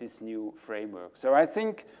in this new framework. So I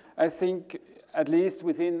think at least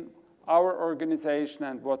within our organization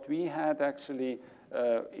and what we had actually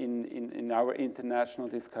in our international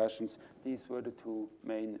discussions, these were the two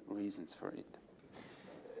main reasons for it.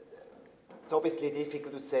 It's obviously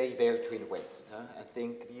difficult to say where to invest. Huh? I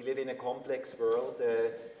think we live in a complex world.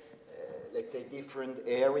 Let's say different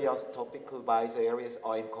areas, topical-wise areas,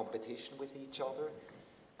 are in competition with each other.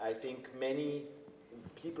 I think many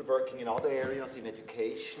people working in other areas, in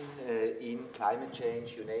education, in climate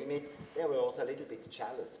change, you name it, they were also a little bit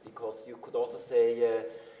jealous, because you could also say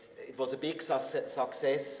it was a big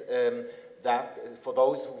success that for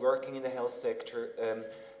those who are working in the health sector,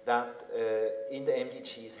 that in the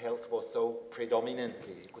MDGs, health was so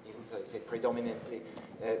predominantly, you could even say predominantly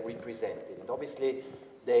represented. And obviously,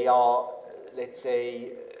 they are, let's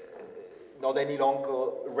say, not any longer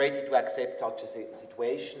ready to accept such a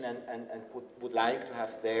situation, and would like to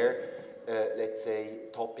have their, let's say,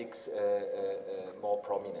 topics more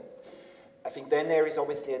prominent. I think then there is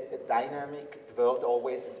obviously a dynamic. The world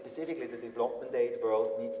always, and specifically the development aid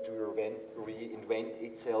world, needs to reinvent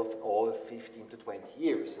itself all 15 to 20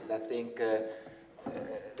 years. And I think,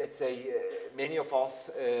 let's say, many of us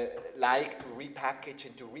like to repackage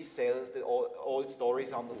and to resell the old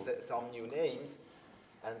stories under some new names.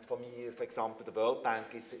 And for me, for example, the World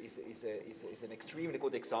Bank is an extremely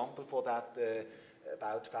good example for that.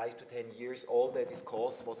 About 5 to 10 years, all their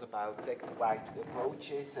discourse was about sector-wide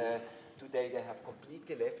approaches. Today they have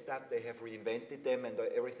completely left that, they have reinvented them, and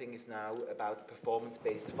everything is now about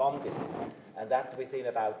performance-based funding. And that within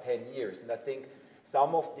about 10 years. And I think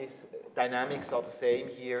some of these dynamics are the same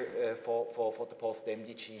here for the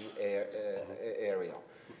post-MDG area.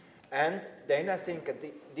 And then I think, and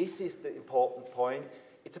this is the important point,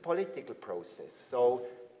 it's a political process. So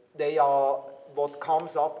they are, what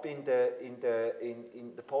comes up in the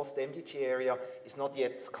post-MDG area is not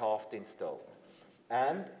yet carved in stone.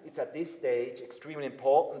 And it's at this stage extremely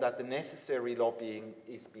important that the necessary lobbying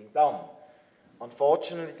is being done.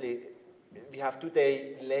 Unfortunately, we have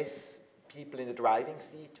today less people in the driving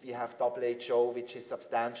seat. We have WHO, which is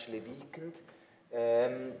substantially weakened.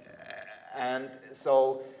 And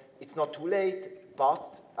so it's not too late,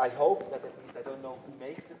 but I hope that at least, I don't know who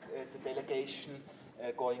makes the delegation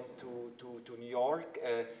going to New York,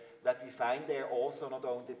 that we find there also not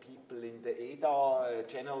only people in the EDA,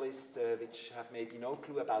 generalists, which have maybe no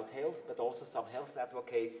clue about health, but also some health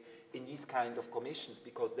advocates in these kind of commissions,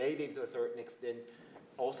 because they will, to a certain extent,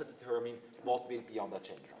 also determine what will be on the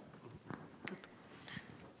agenda.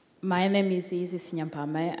 My name is Izzy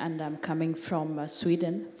Sinyampame, and I'm coming from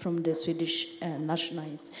Sweden, from the Swedish National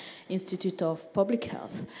Institute of Public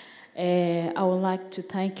Health. I would like to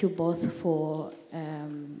thank you both for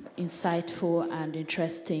insightful and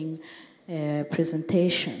interesting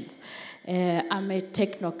presentations. I'm a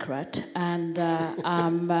technocrat, and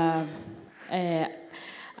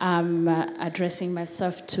I'm addressing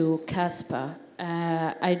myself to Kaspar.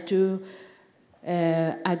 I do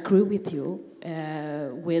agree with you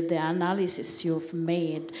with the analysis you've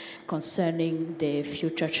made concerning the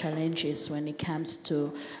future challenges when it comes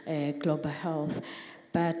to global health.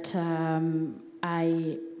 But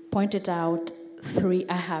I pointed out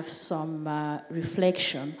I have some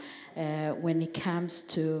reflection when it comes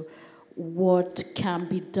to what can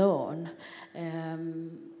be done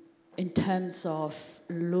in terms of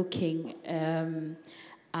looking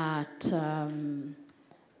at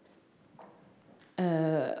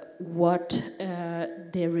what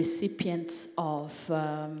the recipients of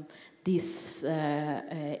these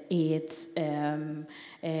aids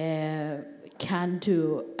can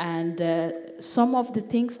do. And some of the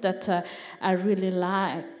things that I really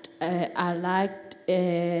liked,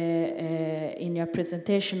 in your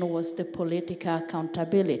presentation was the political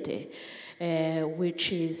accountability,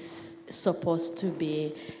 which is supposed to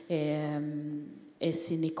be a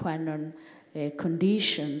sine qua non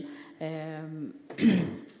condition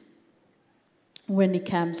when it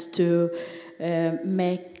comes to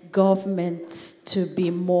make governments to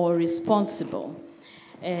be more responsible.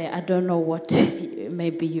 I don't know what,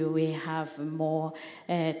 maybe you will have more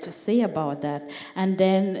to say about that. And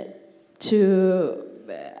then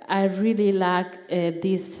I really like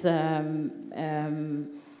this, the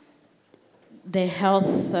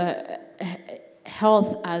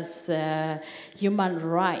health as a human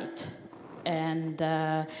right. And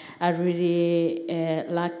I really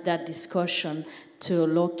like that discussion to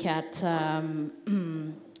look at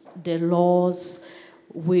the laws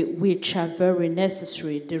which are very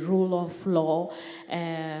necessary, the rule of law.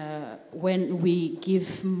 When we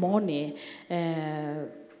give money,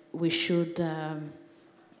 we should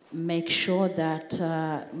make sure that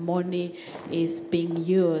money is being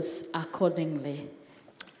used accordingly.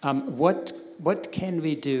 What can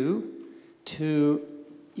we do to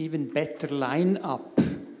even better line up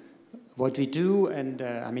what we do and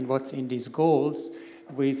what's in these goals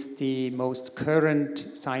with the most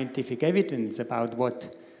current scientific evidence about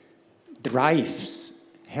what drives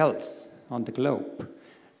health on the globe?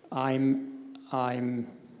 I'm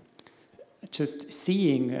just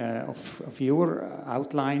seeing of your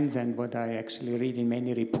outlines and what I actually read in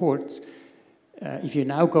many reports, if you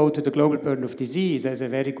now go to the global burden of disease as a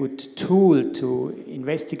very good tool to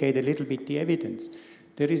investigate a little bit the evidence,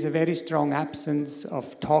 there is a very strong absence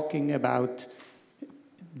of talking about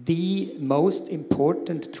the most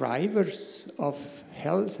important drivers of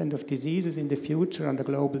health and of diseases in the future on the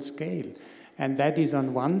global scale. And that is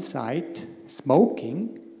on one side,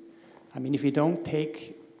 smoking. I mean, if we don't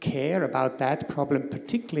take care about that problem,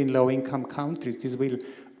 particularly in low-income countries, this will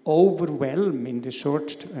overwhelm in the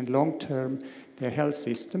short and long term their health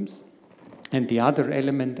systems. And the other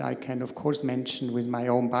element I can, of course, mention with my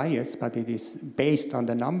own bias, but it is based on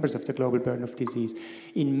the numbers of the global burden of disease.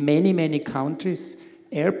 In many, many countries,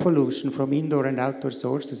 air pollution from indoor and outdoor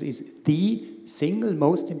sources is the single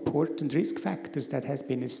most important risk factors that has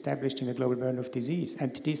been established in the global burden of disease.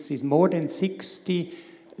 And this is more than 60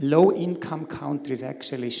 low-income countries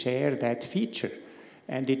actually share that feature.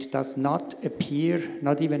 And it does not appear,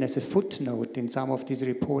 not even as a footnote in some of these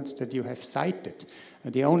reports that you have cited.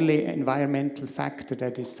 The only environmental factor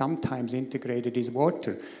that is sometimes integrated is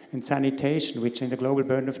water and sanitation, which in the global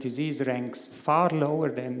burden of disease ranks far lower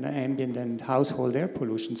than ambient and household air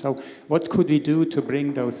pollution. So what could we do to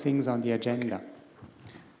bring those things on the agenda?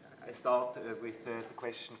 I start with the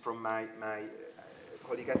question from my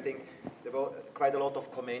colleague. I think there were quite a lot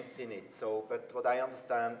of comments in it. But what I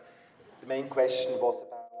understand, the main question was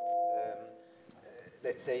about,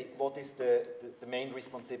 let's say, what is the main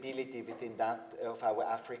responsibility within that of our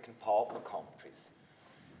African partner countries?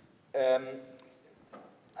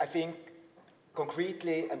 I think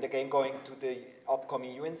concretely, and again going to the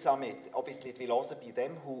upcoming UN summit, obviously it will also be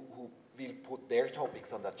them who will put their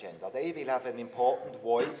topics on the agenda. They will have an important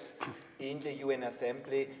voice in the UN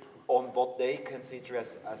Assembly on what they consider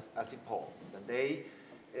as important. And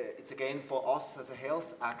it's again for us as a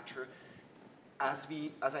health actor, as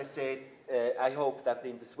I said, I hope that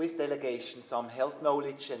in the Swiss delegation some health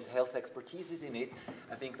knowledge and health expertise is in it.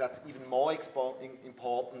 I think that's even more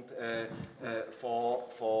important for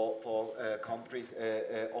countries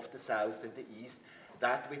of the South and the East,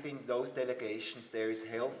 that within those delegations there is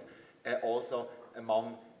health also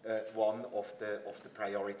among one of the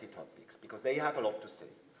priority topics, because they have a lot to say.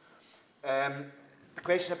 The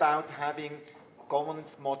question about having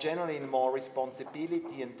governments more generally in more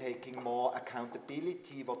responsibility and taking more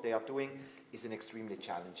accountability what they are doing is an extremely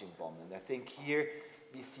challenging one. And I think here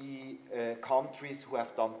we see countries who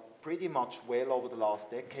have done pretty much well over the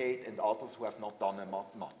last decade and others who have not done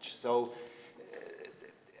much. So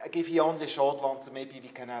I give you only short ones, so maybe we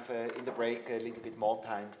can have in the break a little bit more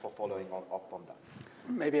time for following up on that.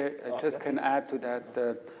 Maybe I just can add to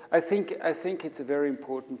that. I think it's a very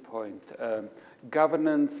important point.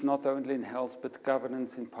 Governance, not only in health, but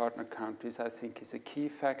governance in partner countries, I think is a key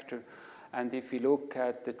factor. And if we look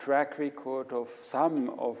at the track record of some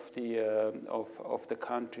of the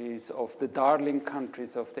countries, of the darling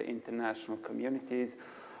countries of the international communities,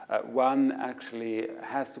 one actually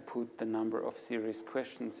has to put the number of serious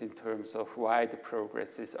questions in terms of why the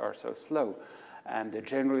progresses are so slow. And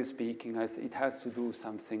generally speaking, it has to do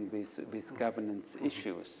something with governance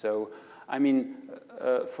issues. So, I mean,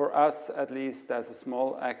 for us, at least as a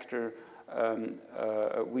small actor,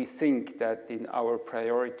 we think that in our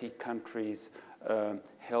priority countries,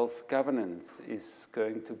 health governance is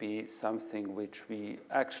going to be something which we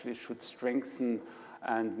actually should strengthen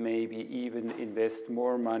and maybe even invest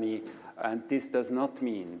more money. And this does not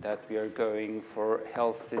mean that we are going for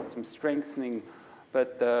health system strengthening,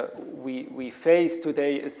 but we face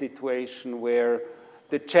today a situation where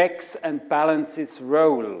the checks and balances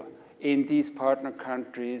role in these partner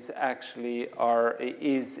countries actually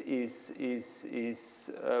is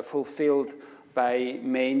fulfilled by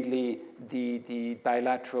mainly the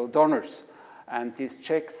bilateral donors. And these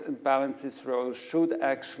checks and balances role should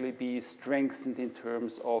actually be strengthened in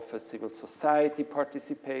terms of a civil society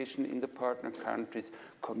participation in the partner countries,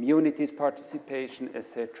 communities participation,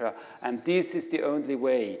 etc. And this is the only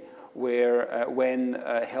way where when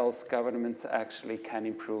health governments actually can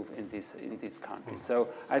improve in these countries. So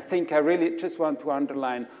I think I really just want to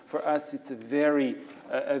underline, for us it's a very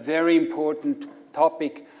important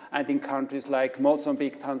topic. And in countries like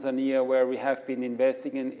Mozambique, Tanzania, where we have been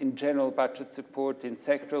investing in general budget support, in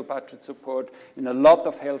sectoral budget support, in a lot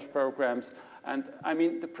of health programs. And I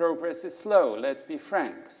mean, the progress is slow, let's be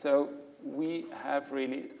frank. So we have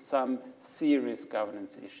really some serious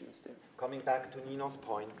governance issues there. Coming back to Nino's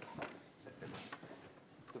point,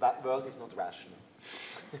 the world is not rational.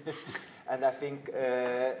 And I think,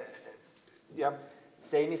 yeah,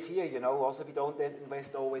 same is here, you know, also we don't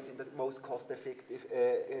invest always in the most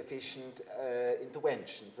cost-efficient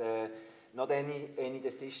interventions. Not any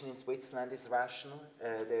decision in Switzerland is rational.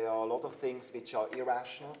 There are a lot of things which are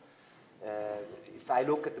irrational. If I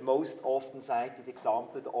look at the most often cited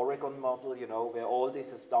example, the Oregon model, you know, where all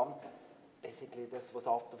this is done, basically this was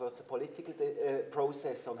afterwards a political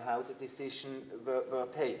process on how the decision were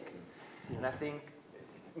taken. And I think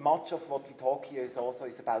much of what we talk here is also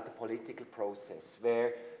about the political process,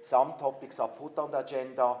 where some topics are put on the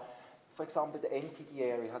agenda. For example, the NTD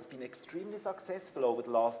area has been extremely successful over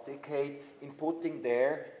the last decade in putting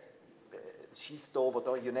their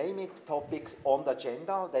you name it, topics on the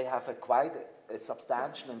agenda. They have quite a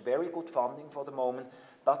substantial and very good funding for the moment,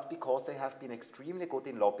 but because they have been extremely good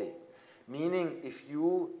in lobbying. Meaning, if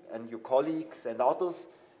you and your colleagues and others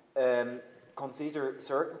consider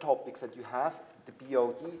certain topics and you have the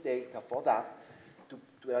BOD data for that,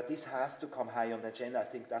 this has to come high on the agenda. I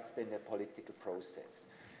think that's then a political process.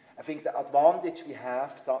 I think the advantage we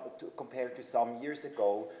have compared to some years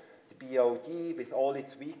ago, the BOD with all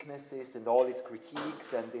its weaknesses and all its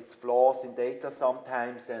critiques and its flaws in data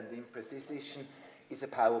sometimes and imprecision is a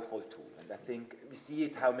powerful tool. And I think we see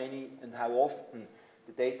it how many and how often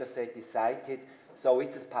the data set is cited. So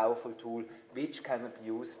it's a powerful tool which can be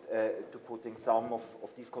used to putting some of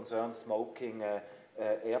these concerns, smoking,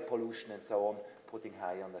 air pollution and so on, putting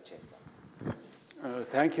high on the agenda.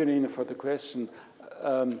 Thank you, Nina, for the question.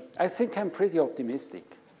 I think I'm pretty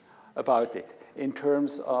optimistic about it in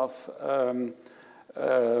terms of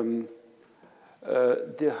the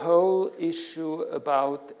whole issue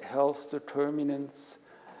about health determinants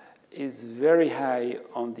is very high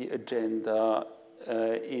on the agenda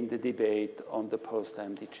in the debate on the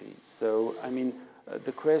post-MDG. So, I mean,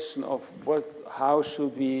 the question of how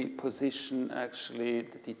should we position actually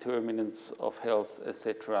the determinants of health,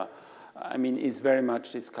 etc., I mean, is very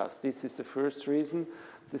much discussed. This is the first reason.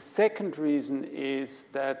 The second reason is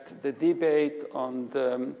that the debate on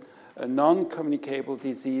the non-communicable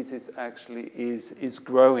diseases actually is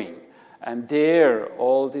growing. And there,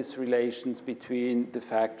 all these relations between the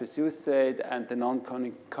factors you said and the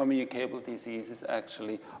non-communicable diseases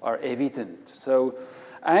actually are evident. So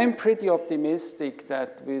I'm pretty optimistic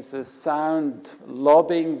that with a sound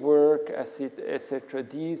lobbying work, etc.,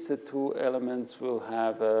 these two elements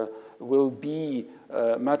will be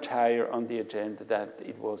much higher on the agenda than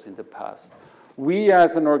it was in the past. We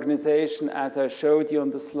as an organization, as I showed you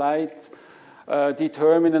on the slide,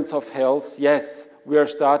 determinants of health, yes, we are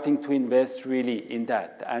starting to invest really in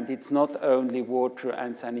that. And it's not only water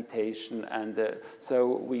and sanitation. And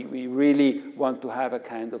so we really want to have a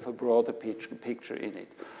kind of a broader picture in it.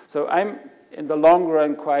 So I'm, in the long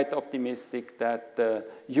run, quite optimistic that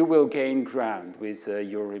you will gain ground with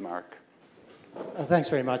your remark. Thanks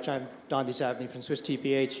very much. I'm Don DeSavny from Swiss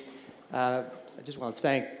TPH. I just want to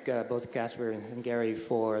thank both Kaspar and Gary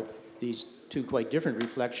for these two quite different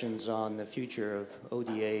reflections on the future of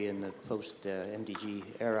ODA in the post-MDG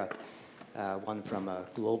era, one from a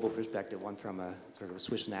global perspective, one from a sort of a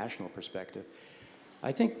Swiss national perspective.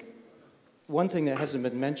 I think one thing that hasn't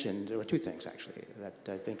been mentioned, or two things actually, that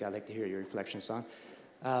I think I'd like to hear your reflections on.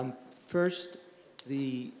 First,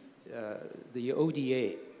 the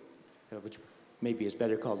ODA, which maybe is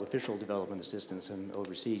better called official development assistance and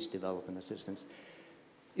overseas development assistance.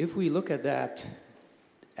 If we look at that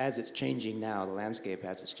as it's changing now, the landscape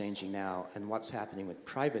as it's changing now, and what's happening with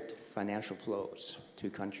private financial flows to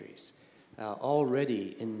countries,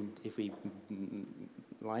 already if we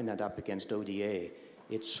line that up against ODA,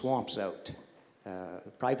 it swamps out.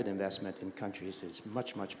 Private investment in countries is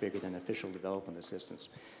much, much bigger than official development assistance.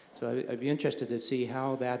 So I'd be interested to see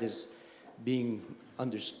how that is being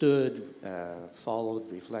understood,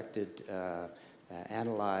 followed, reflected,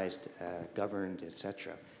 analyzed, governed,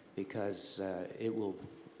 etc., because it will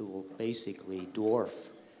basically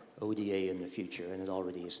dwarf ODA in the future, and it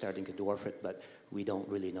already is starting to dwarf it, but we don't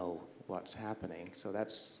really know what's happening. So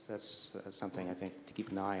that's something I think to keep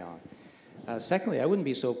an eye on. Secondly, I wouldn't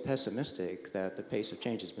be so pessimistic that the pace of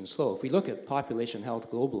change has been slow. If we look at population health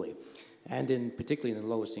globally, and particularly in the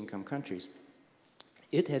lowest income countries,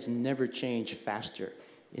 it has never changed faster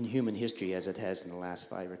in human history as it has in the last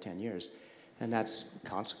 5 or 10 years. And that's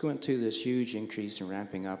consequent to this huge increase in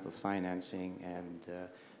ramping up of financing and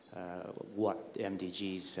what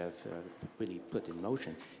MDGs have really put in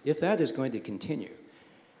motion. If that is going to continue,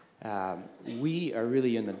 we are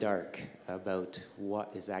really in the dark about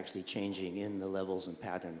what is actually changing in the levels and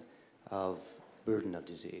pattern of burden of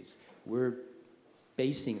disease. We're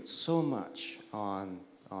basing so much on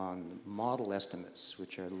model estimates,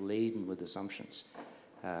 which are laden with assumptions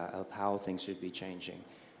of how things should be changing.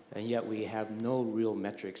 And yet we have no real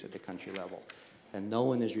metrics at the country level. And no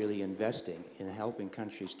one is really investing in helping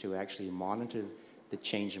countries to actually monitor the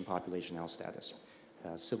change in population health status.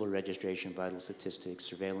 Civil registration, vital statistics,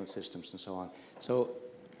 surveillance systems, and so on. So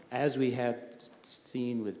as we had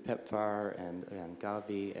seen with PEPFAR and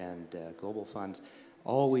Gavi and Global Funds,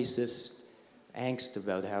 always this angst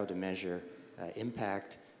about how to measure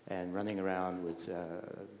impact and running around with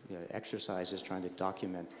exercises trying to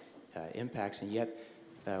document impacts, and yet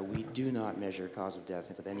we do not measure cause of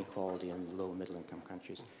death with any quality in low and middle income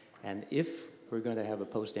countries. And if we're going to have a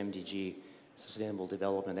post-MDG sustainable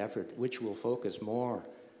development effort, which will focus more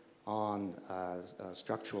on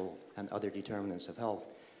structural and other determinants of health,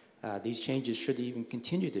 these changes should even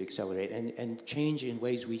continue to accelerate and change in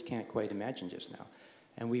ways we can't quite imagine just now.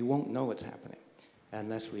 And we won't know what's happening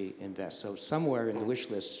unless we invest. So somewhere in the wish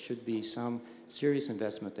list should be some serious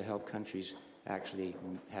investment to help countries actually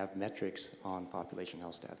have metrics on population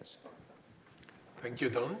health status. Thank you,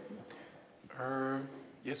 Don.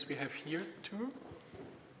 Yes, we have here too.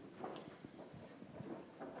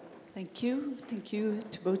 Thank you. Thank you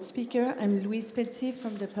to both speakers. I'm Louise Pelletier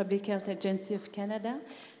from the Public Health Agency of Canada.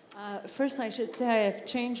 First, I should say I have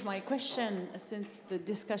changed my question since the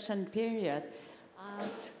discussion period.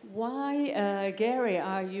 Why, Gary,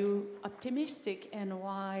 are you optimistic, and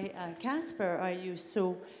why, Kaspar, are you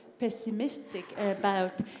so pessimistic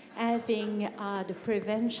about having the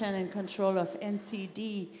prevention and control of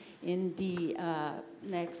NCD in the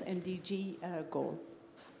next MDG goal?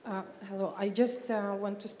 Hello, I just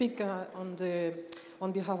want to speak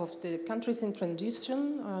on behalf of the countries in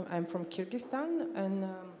transition. I'm from Kyrgyzstan, and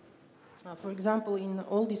for example, in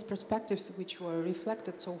all these perspectives which were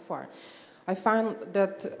reflected so far, I find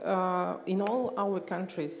that in all our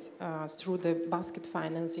countries, through the basket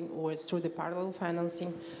financing or through the parallel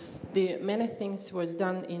financing, many things was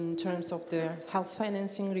done in terms of the health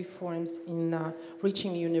financing reforms in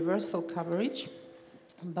reaching universal coverage,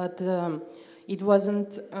 but it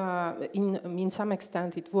wasn't, in some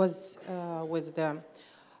extent, it was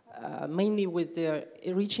mainly with the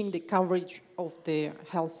reaching the coverage of the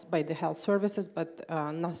health by the health services, but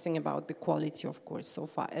nothing about the quality, of course, so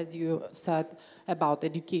far, as you said about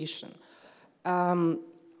education.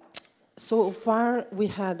 So far, we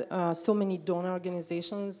had so many donor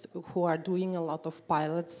organizations who are doing a lot of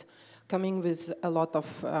pilots, coming with a lot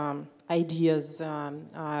of ideas,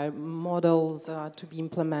 models to be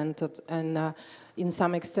implemented, and in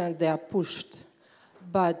some extent they are pushed.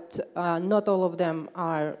 But not all of them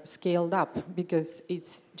are scaled up because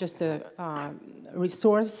it's just a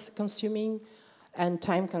resource consuming and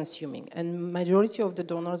time consuming. And majority of the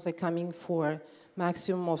donors are coming for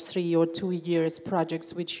maximum of 3 or 2 years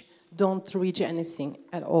projects which don't reach anything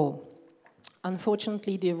at all.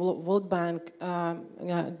 Unfortunately, the World Bank,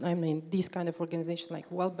 I mean, these kind of organizations like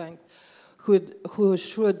World Bank, who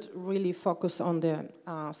should really focus on the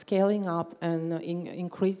scaling up and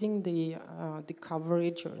increasing the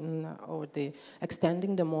coverage or the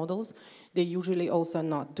extending the models, they usually also are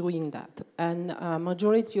not doing that. And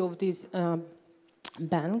majority of these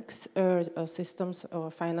banks or systems or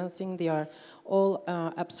financing, they are all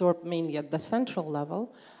absorbed mainly at the central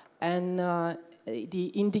level, and the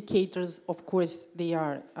indicators, of course, they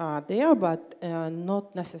are there, but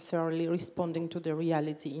not necessarily responding to the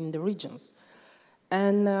reality in the regions.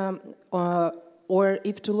 And or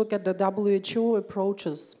if to look at the WHO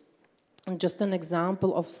approaches, just an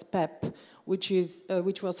example of SPEP, which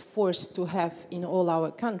was forced to have in all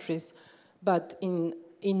our countries, but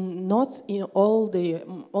not in all the,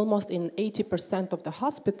 almost in 80% of the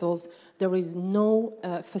hospitals, there is no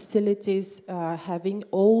facilities having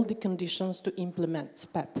all the conditions to implement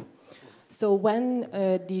SPEP. So when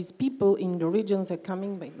these people in the regions are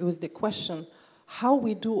coming with the question, how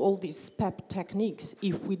we do all these SPEP techniques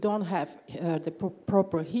if we don't have the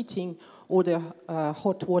proper heating or the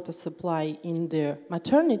hot water supply in the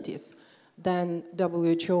maternities, then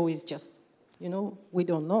WHO is just, you know, we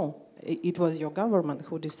don't know. It was your government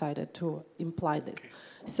who decided to imply this.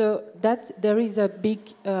 So there is a big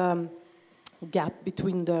gap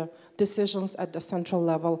between the decisions at the central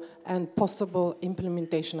level and possible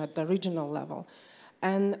implementation at the regional level.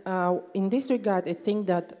 And in this regard, I think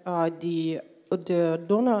that the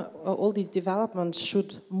donor, all these developments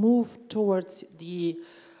should move towards the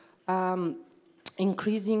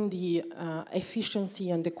increasing the efficiency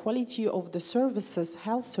and the quality of the services,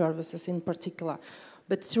 health services in particular,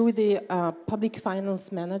 but through the public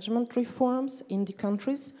finance management reforms in the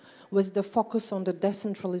countries, with the focus on the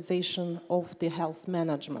decentralization of the health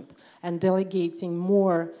management and delegating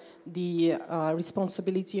more the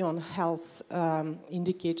responsibility on health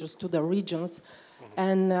indicators to the regions.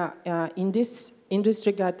 And in this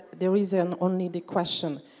regard, there is only the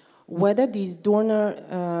question, whether these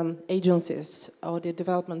donor agencies or the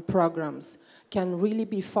development programs can really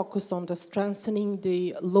be focused on the strengthening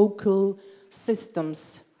the local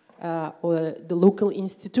systems or the local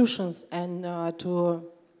institutions, and to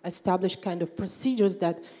establish kind of procedures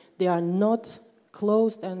that they are not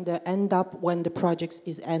closed and end up when the project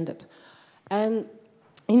is ended. And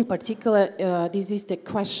in particular, this is the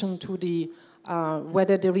question to the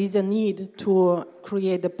whether there is a need to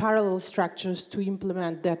create the parallel structures to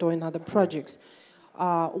implement that or in other projects.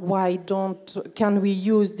 Can we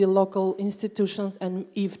use the local institutions, and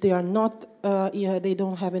if they are not, they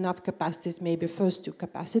don't have enough capacities, maybe first to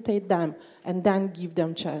capacitate them and then give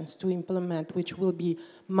them chance to implement, which will be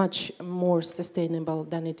much more sustainable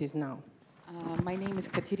than it is now. My name is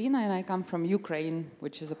Katerina, and I come from Ukraine,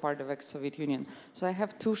 which is a part of ex-Soviet Union. So I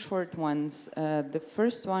have two short ones. The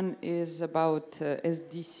first one is about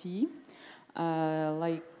SDC.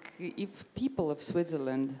 Like, if people of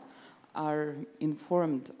Switzerland are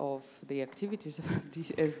informed of the activities of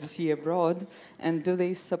SDC abroad, and do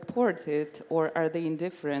they support it, or are they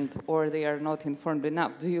indifferent, or they are not informed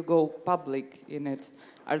enough? Do you go public in it?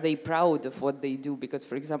 Are they proud of what they do? Because,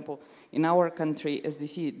 for example, in our country,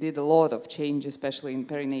 SDC did a lot of change, especially in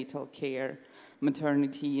perinatal care,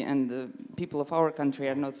 maternity, and the people of our country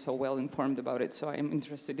are not so well informed about it. So I'm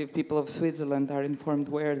interested if people of Switzerland are informed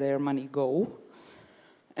where their money go.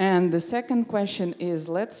 And the second question is,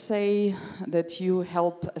 let's say that you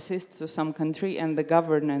help assist to some country and the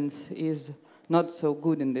governance is not so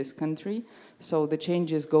good in this country, so the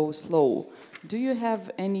changes go slow. Do you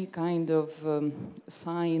have any kind of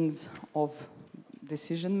signs of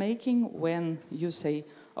decision-making when you say,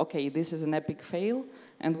 okay, this is an epic fail,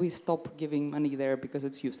 and we stop giving money there because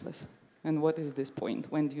it's useless? And what is this point?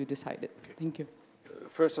 When do you decide it? Thank you.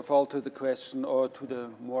 First of all, to the question, or to the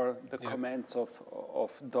comments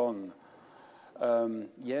of Don.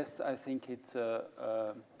 Yes, I think it's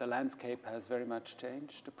the landscape has very much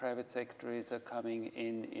changed. The private sector is coming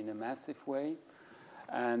in a massive way,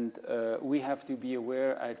 and we have to be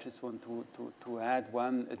aware. I just want to add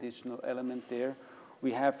one additional element there.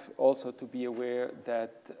 We have also to be aware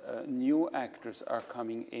that new actors are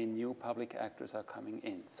coming in, new public actors are coming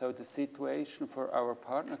in. So the situation for our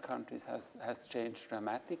partner countries has changed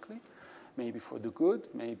dramatically, maybe for the good,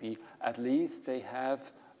 maybe at least they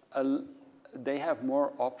have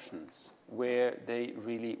more options where they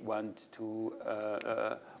really want to,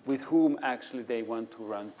 with whom actually they want to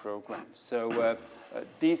run programs. So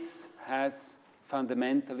this has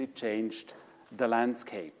fundamentally changed the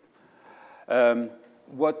landscape.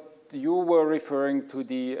 What you were referring to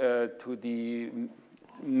the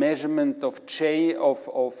measurement of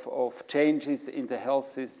changes in the health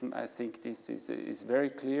system, I think this is very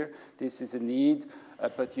clear. This is a need,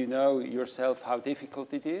 but you know yourself how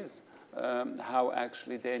difficult it is, how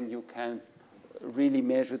actually then you can really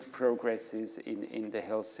measure the progresses in the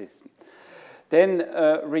health system. Then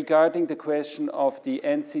regarding the question of the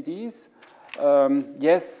NCDs,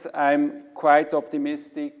 yes, I'm quite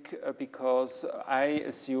optimistic because I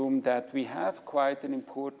assume that we have quite an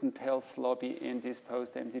important health lobby in this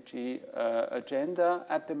post-MDG agenda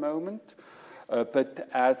at the moment. But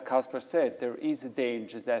as Kaspar said, there is a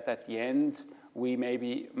danger that at the end we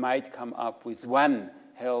might come up with one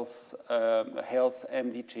health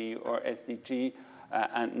MDG or SDG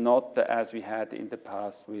and not as we had in the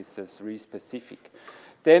past with 3 specific.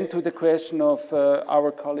 Then to the question of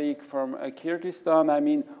our colleague from Kyrgyzstan, I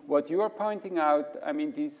mean, what you are pointing out, I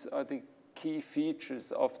mean, these are the key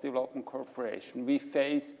features of development cooperation. We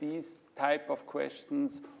face these type of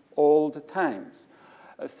questions all the times.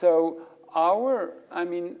 So our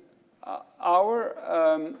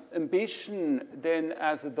ambition then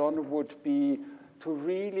as a donor would be to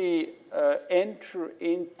really enter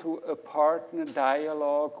into a partner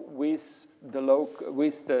dialogue with the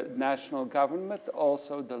national government,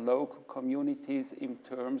 also the local communities, in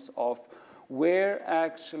terms of where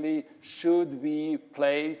actually should we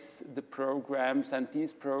place the programs, and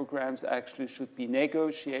these programs actually should be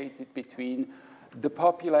negotiated between the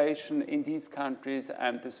population in these countries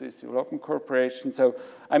and the Swiss Development Corporation. So,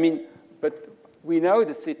 I mean, but we know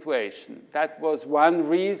the situation. That was one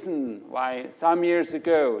reason why some years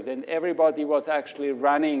ago, then everybody was actually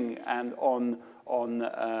running and on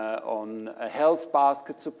a health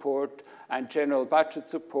basket support and general budget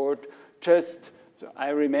support. I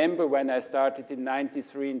remember when I started in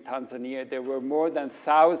 '93 in Tanzania, there were more than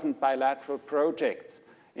 1,000 bilateral projects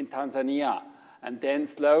in Tanzania. And then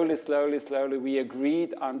slowly, we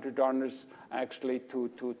agreed under donors actually to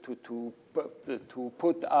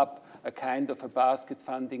put up a kind of a basket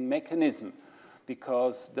funding mechanism,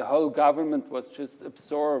 because the whole government was just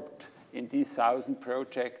absorbed in these 1,000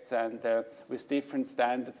 projects and with different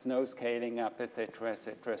standards, no scaling up, etc.,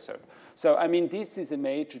 etc. So, I mean, this is a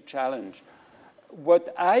major challenge.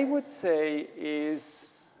 What I would say is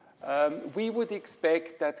we would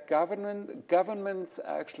expect that governments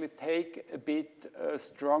actually take a bit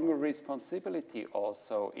stronger responsibility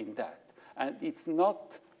also in that. And it's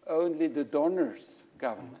not only the donors'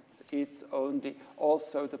 governments, it's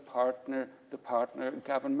also the partner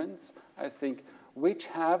governments, I think, which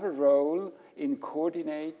have a role in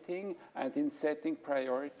coordinating and in setting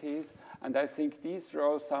priorities. And I think this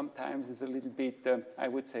role sometimes is a little bit, I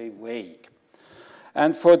would say, vague.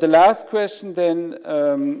 And for the last question then,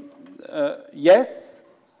 yes,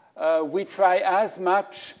 we try as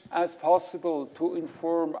much as possible to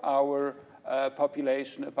inform our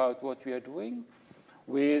population about what we are doing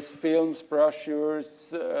with films,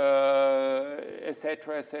 brochures,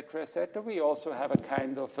 etc., etc., etc. We also have a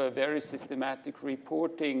kind of a very systematic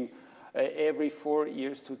reporting every 4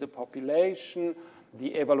 years to the population.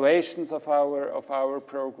 The evaluations of our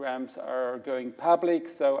programs are going public.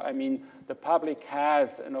 So, I mean, the public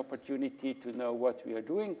has an opportunity to know what we are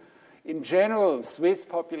doing. In general, Swiss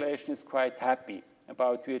population is quite happy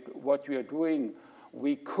about what we are doing.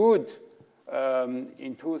 We could,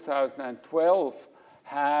 in 2012,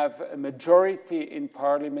 have a majority in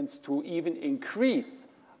parliaments to even increase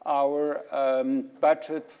our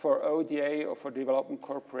budget for ODA or for development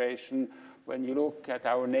cooperation. When you look at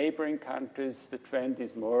our neighboring countries, the trend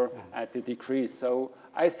is more at the decrease. So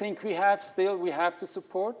I think we have the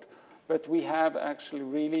support, but we have actually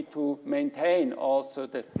really to maintain also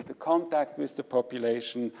the contact with the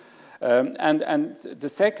population. And the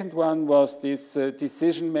second one was this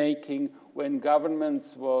decision-making when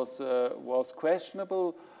governments was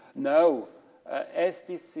questionable. No,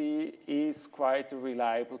 SDC is quite a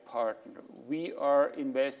reliable partner. We are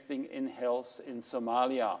investing in health in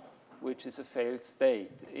Somalia, which is a failed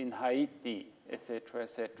state, in Haiti, etc.,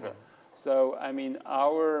 etc. So, I mean,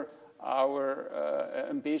 our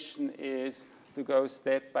ambition is to go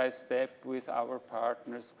step by step with our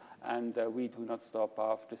partners, and we do not stop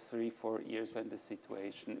after 3-4 years when the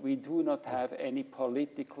situation. We do not have any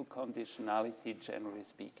political conditionality, generally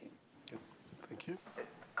speaking. Thank you.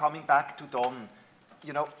 Coming back to Don,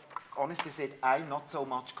 you know, honestly said, I'm not so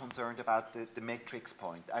much concerned about the metrics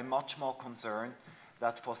point. I'm much more concerned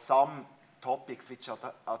that for some topics which are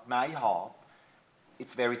at my heart,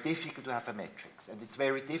 it's very difficult to have a metrics, and it's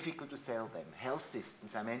very difficult to sell them. Health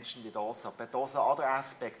systems, I mentioned it also, but also other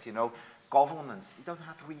aspects, you know, governance. You don't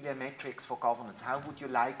have really a metrics for governance. How would you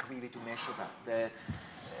like really to measure that?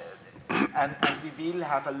 And we will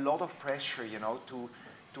have a lot of pressure, you know,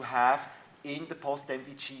 to have in the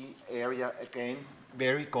post-MDG area, again,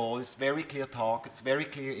 very goals, very clear targets, very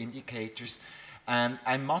clear indicators. And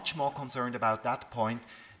I'm much more concerned about that point,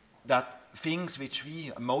 that things which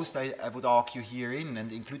I would argue herein,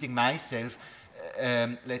 and including myself,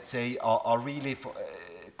 let's say, are really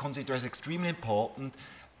considered as extremely important,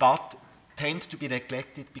 but tend to be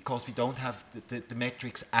neglected because we don't have the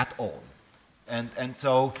metrics at all. And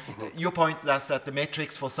so your point that the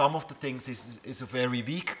metrics for some of the things is of very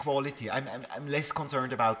weak quality. I'm less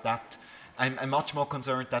concerned about that. I'm much more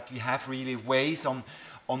concerned that we have really ways on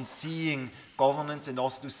seeing governance, and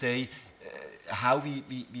also to say how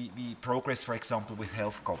we progress, for example, with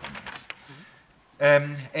health governance.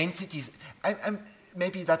 NCTs,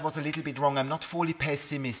 maybe that was a little bit wrong. I'm not fully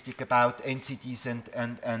pessimistic about NCTs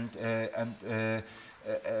and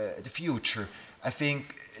the future. I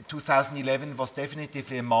think 2011 was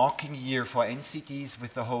definitely a marking year for NCTs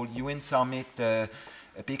with the whole UN summit, a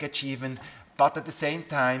big achievement. But at the same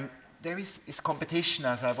time, there is competition,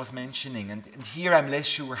 as I was mentioning, and here I'm less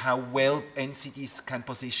sure how well NCTs can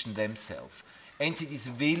position themselves. NCTs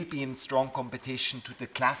will be in strong competition to the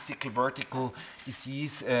classical vertical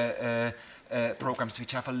disease programs,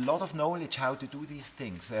 which have a lot of knowledge how to do these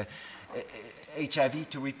things. HIV,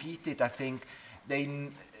 to repeat it, I think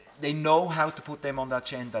they know how to put them on the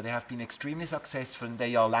agenda. They have been extremely successful, and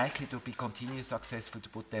they are likely to be continually successful to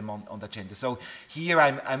put them on the agenda. So here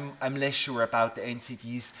I'm less sure about the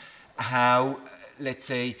NCTs, how, let's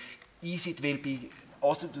say, easy it will be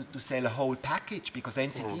also to sell a whole package, because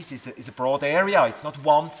NCTs is a broad area. It's not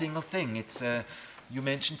one single thing. It's you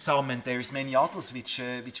mentioned some, and there is many others which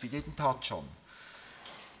we didn't touch on.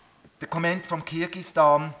 The comment from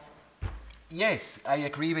Kyrgyzstan. Yes, I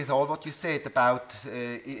agree with all what you said about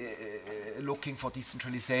looking for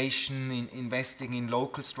decentralization, investing in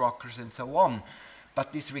local structures, and so on.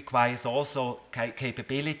 But this requires also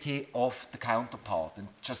capability of the counterpart. And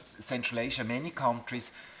just Central Asia, many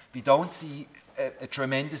countries, we don't see a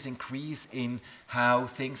tremendous increase in how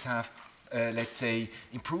things have let's say,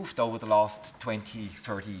 improved over the last 20,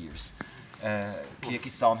 30 years.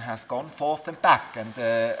 Kyrgyzstan has gone forth and back, and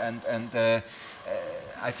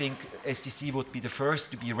I think SDC would be the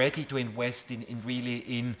first to be ready to invest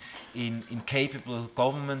in capable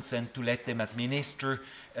governments and to let them administer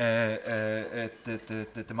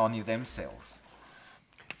the money themselves.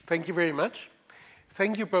 Thank you very much.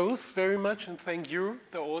 Thank you both very much, and thank you,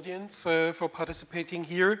 the audience, for participating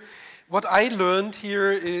here. What I learned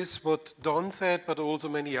here is what Don said, but also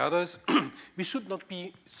many others. We should not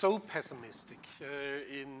be so pessimistic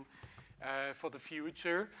for the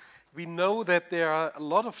future. We know that there are a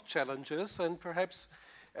lot of challenges, and perhaps,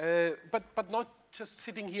 but not just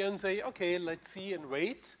sitting here and say, okay, let's see and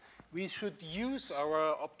wait. We should use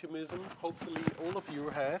our optimism, hopefully all of you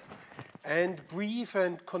have, and brief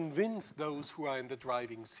and convince those who are in the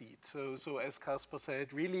driving seat. So as Kaspar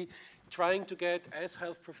said, really trying to get, as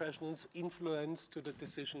health professionals, influence to the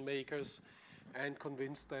decision makers and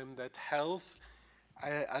convince them that health,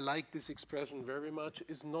 I like this expression very much,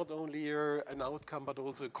 is not only an outcome but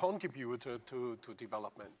also a contributor to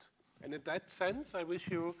development. And in that sense, I wish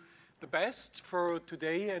you the best for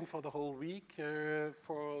today and for the whole week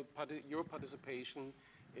for your participation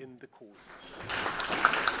in the course.